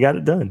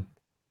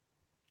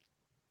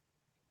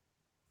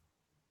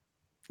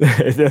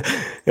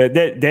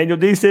 Daniel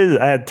D says,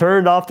 I had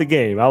turned off the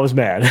game. I was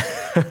mad.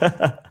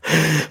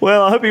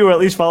 Well, I hope you were at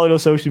least following on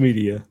social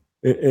media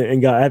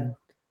and had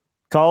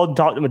called and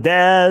talked to my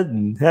dad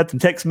and had some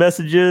text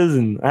messages,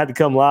 and I had to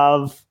come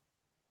live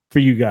for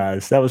you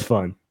guys. That was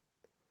fun.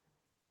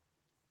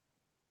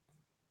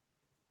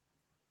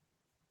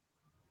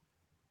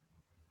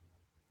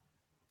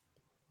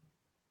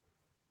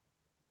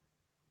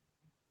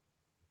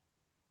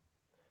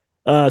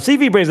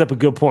 CV brings up a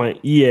good point.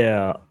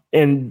 Yeah,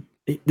 and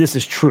this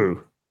is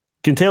true.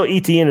 Can tell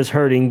ETN is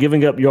hurting,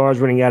 giving up yards,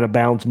 running out of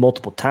bounds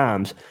multiple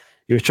times.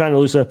 He was trying to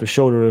loosen up his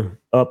shoulder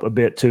up a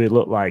bit too, it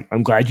looked like.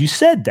 I'm glad you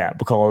said that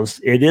because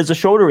it is a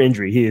shoulder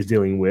injury he is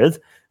dealing with.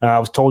 I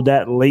was told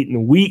that late in the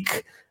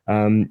week.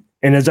 And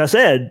as I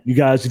said, you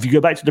guys, if you go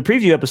back to the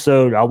preview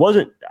episode, I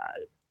wasn't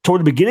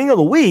toward the beginning of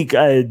the week,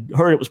 I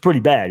heard it was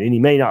pretty bad and he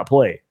may not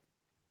play.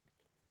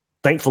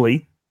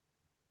 Thankfully,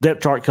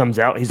 depth chart comes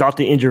out. He's off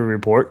the injury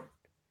report.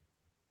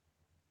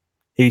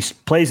 He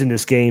plays in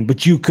this game,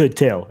 but you could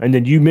tell. And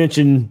then you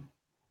mentioned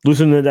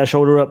loosening that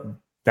shoulder up.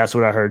 That's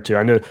what I heard too.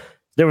 I know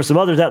there were some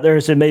others out there who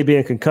said maybe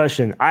a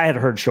concussion. I had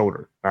heard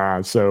shoulder.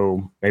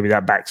 So maybe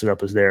that backs it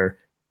up as there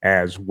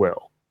as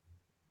well.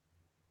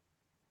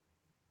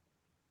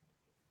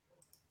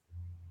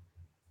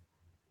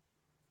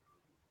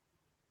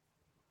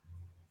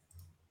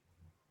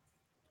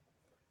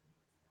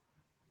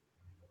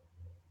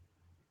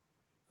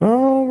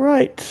 All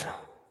right.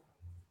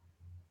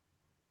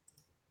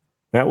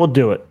 That will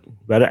do it.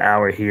 About an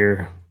hour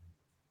here.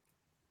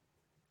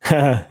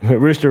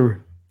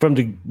 Rooster from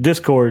the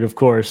Discord, of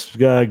course.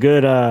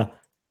 Good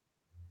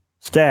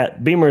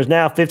stat. Beamer is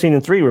now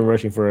 15-3 when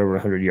rushing for over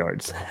 100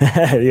 yards.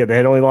 Yeah, they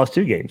had only lost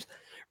 2 games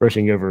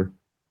rushing over.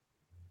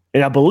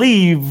 And I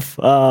believe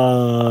they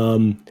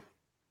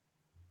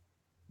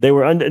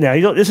were under.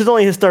 Now, this is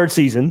only his 3rd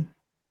season.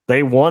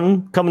 They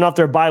won coming off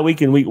their bye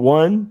week in week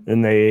 1,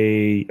 and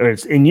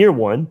it's in year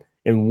 1,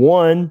 and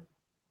won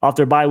off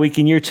their bye week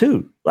in year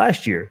 2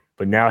 last year.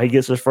 But now he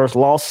gets his first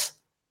loss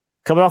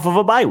coming off of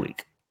a bye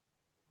week.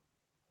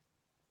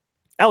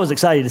 I was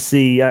excited to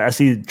see. I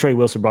see Trey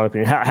Wilson brought up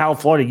in how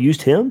Florida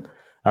used him.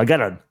 I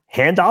got a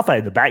handoff out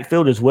of the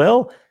backfield as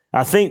well.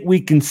 I think we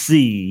can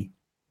see,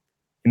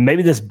 and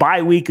maybe this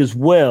bye week as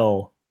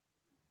well,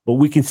 but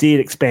we can see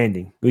it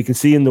expanding. We can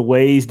see in the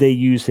ways they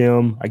use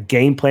him, a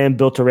game plan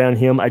built around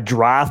him, a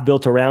drive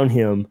built around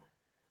him.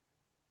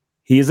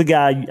 He is a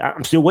guy,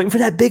 I'm still waiting for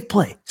that big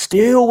play.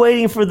 Still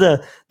waiting for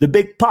the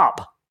big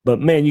pop.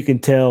 But, man, you can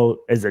tell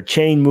as a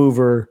chain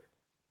mover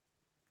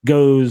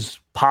goes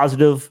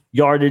positive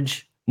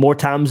yardage more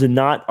times than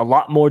not, a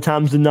lot more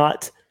times than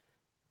not.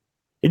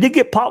 It did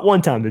get popped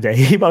one time today.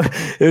 It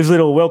was a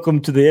little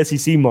welcome to the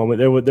SEC moment.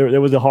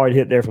 There was a hard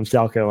hit there from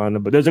South Carolina,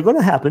 but those are going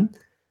to happen.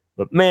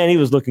 But, man, he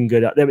was looking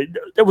good out there.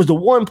 There was the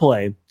one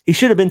play. He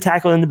should have been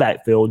tackled in the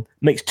backfield.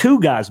 Makes 2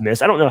 guys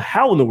miss. I don't know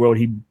how in the world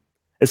he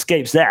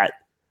escapes that.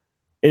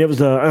 And it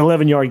was an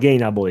 11-yard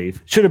gain, I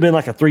believe. Should have been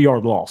like a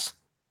 3-yard loss.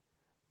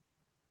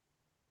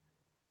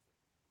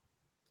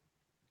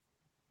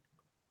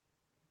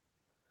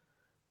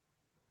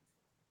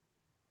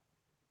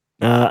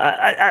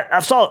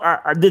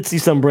 I did see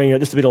some bring up,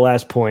 just to be the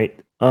last point.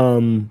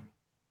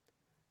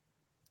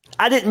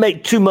 I didn't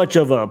make too much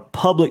of a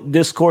public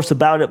discourse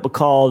about it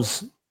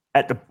because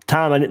at the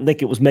time I didn't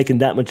think it was making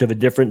that much of a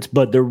difference.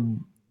 But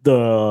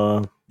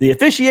the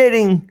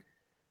officiating,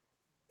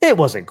 it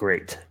wasn't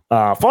great.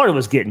 Florida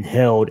was getting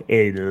held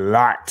a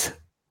lot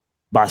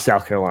by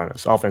South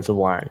Carolina's offensive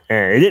line,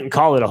 and it didn't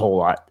call it a whole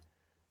lot.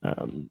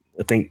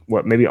 I think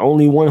maybe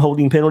only one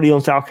holding penalty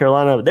on South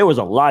Carolina. There was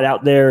a lot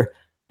out there.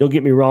 Don't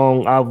get me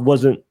wrong. I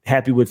wasn't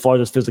happy with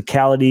Florida's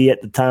physicality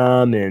at the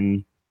time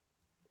and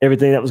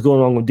everything that was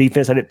going on with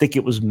defense. I didn't think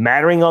it was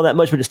mattering all that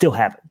much, but it still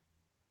happened.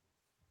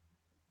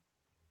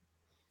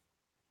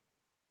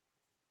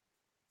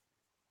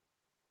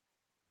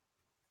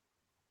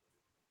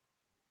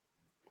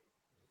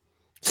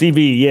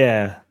 CV,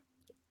 yeah.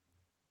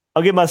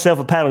 I'll give myself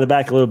a pat on the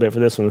back a little bit for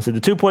this one. So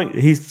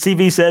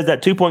CV says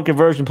that 2-point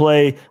conversion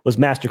play was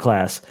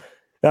masterclass.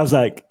 I was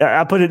like,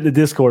 I put it in the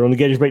Discord, on the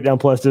Gators Breakdown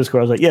Plus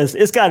Discord. I was like, yes,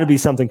 it's got to be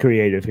something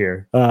creative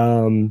here.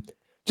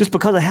 Just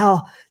because of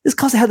how this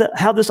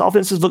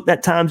offense has looked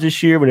at times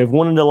this year when they've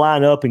wanted to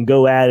line up and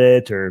go at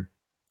it, or,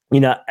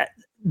 you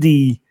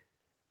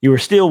were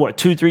still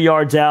 2-3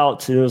 yards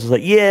out. And it was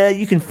like, yeah,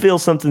 you can feel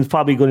something's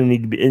probably going to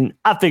need to be. And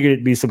I figured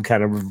it'd be some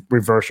kind of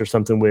reverse or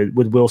something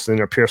with Wilson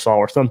or Pearsall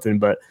or something.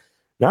 But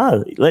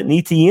no, letting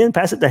ETN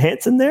pass it to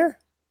Hanson there.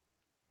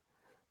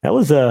 That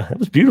was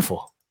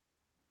beautiful.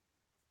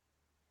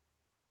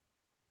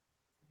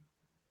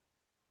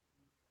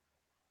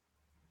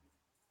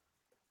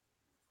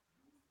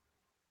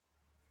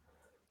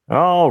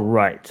 All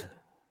right.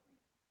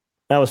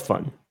 That was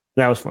fun.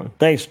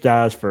 Thanks,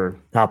 guys, for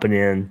hopping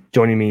in,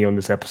 joining me on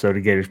this episode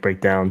of Gators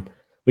Breakdown.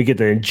 We get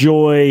to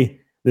enjoy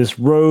this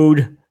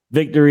road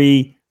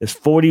victory, this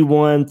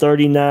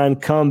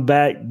 41-39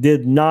 comeback.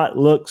 Did not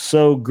look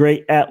so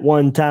great at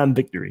one time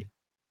victory.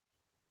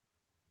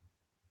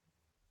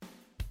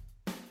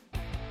 But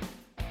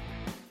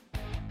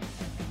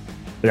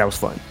that was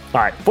fun.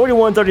 All right,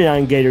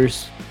 41-39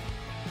 Gators.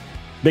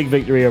 Big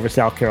victory over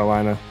South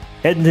Carolina.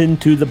 Heading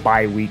into the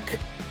bye week.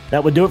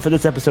 That would do it for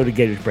this episode of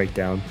Gators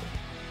Breakdown.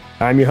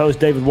 I'm your host,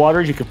 David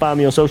Waters. You can find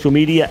me on social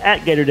media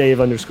at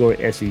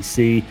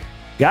GatorDave_SEC.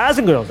 Guys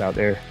and girls out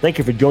there, thank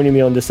you for joining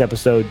me on this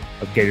episode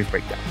of Gators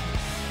Breakdown.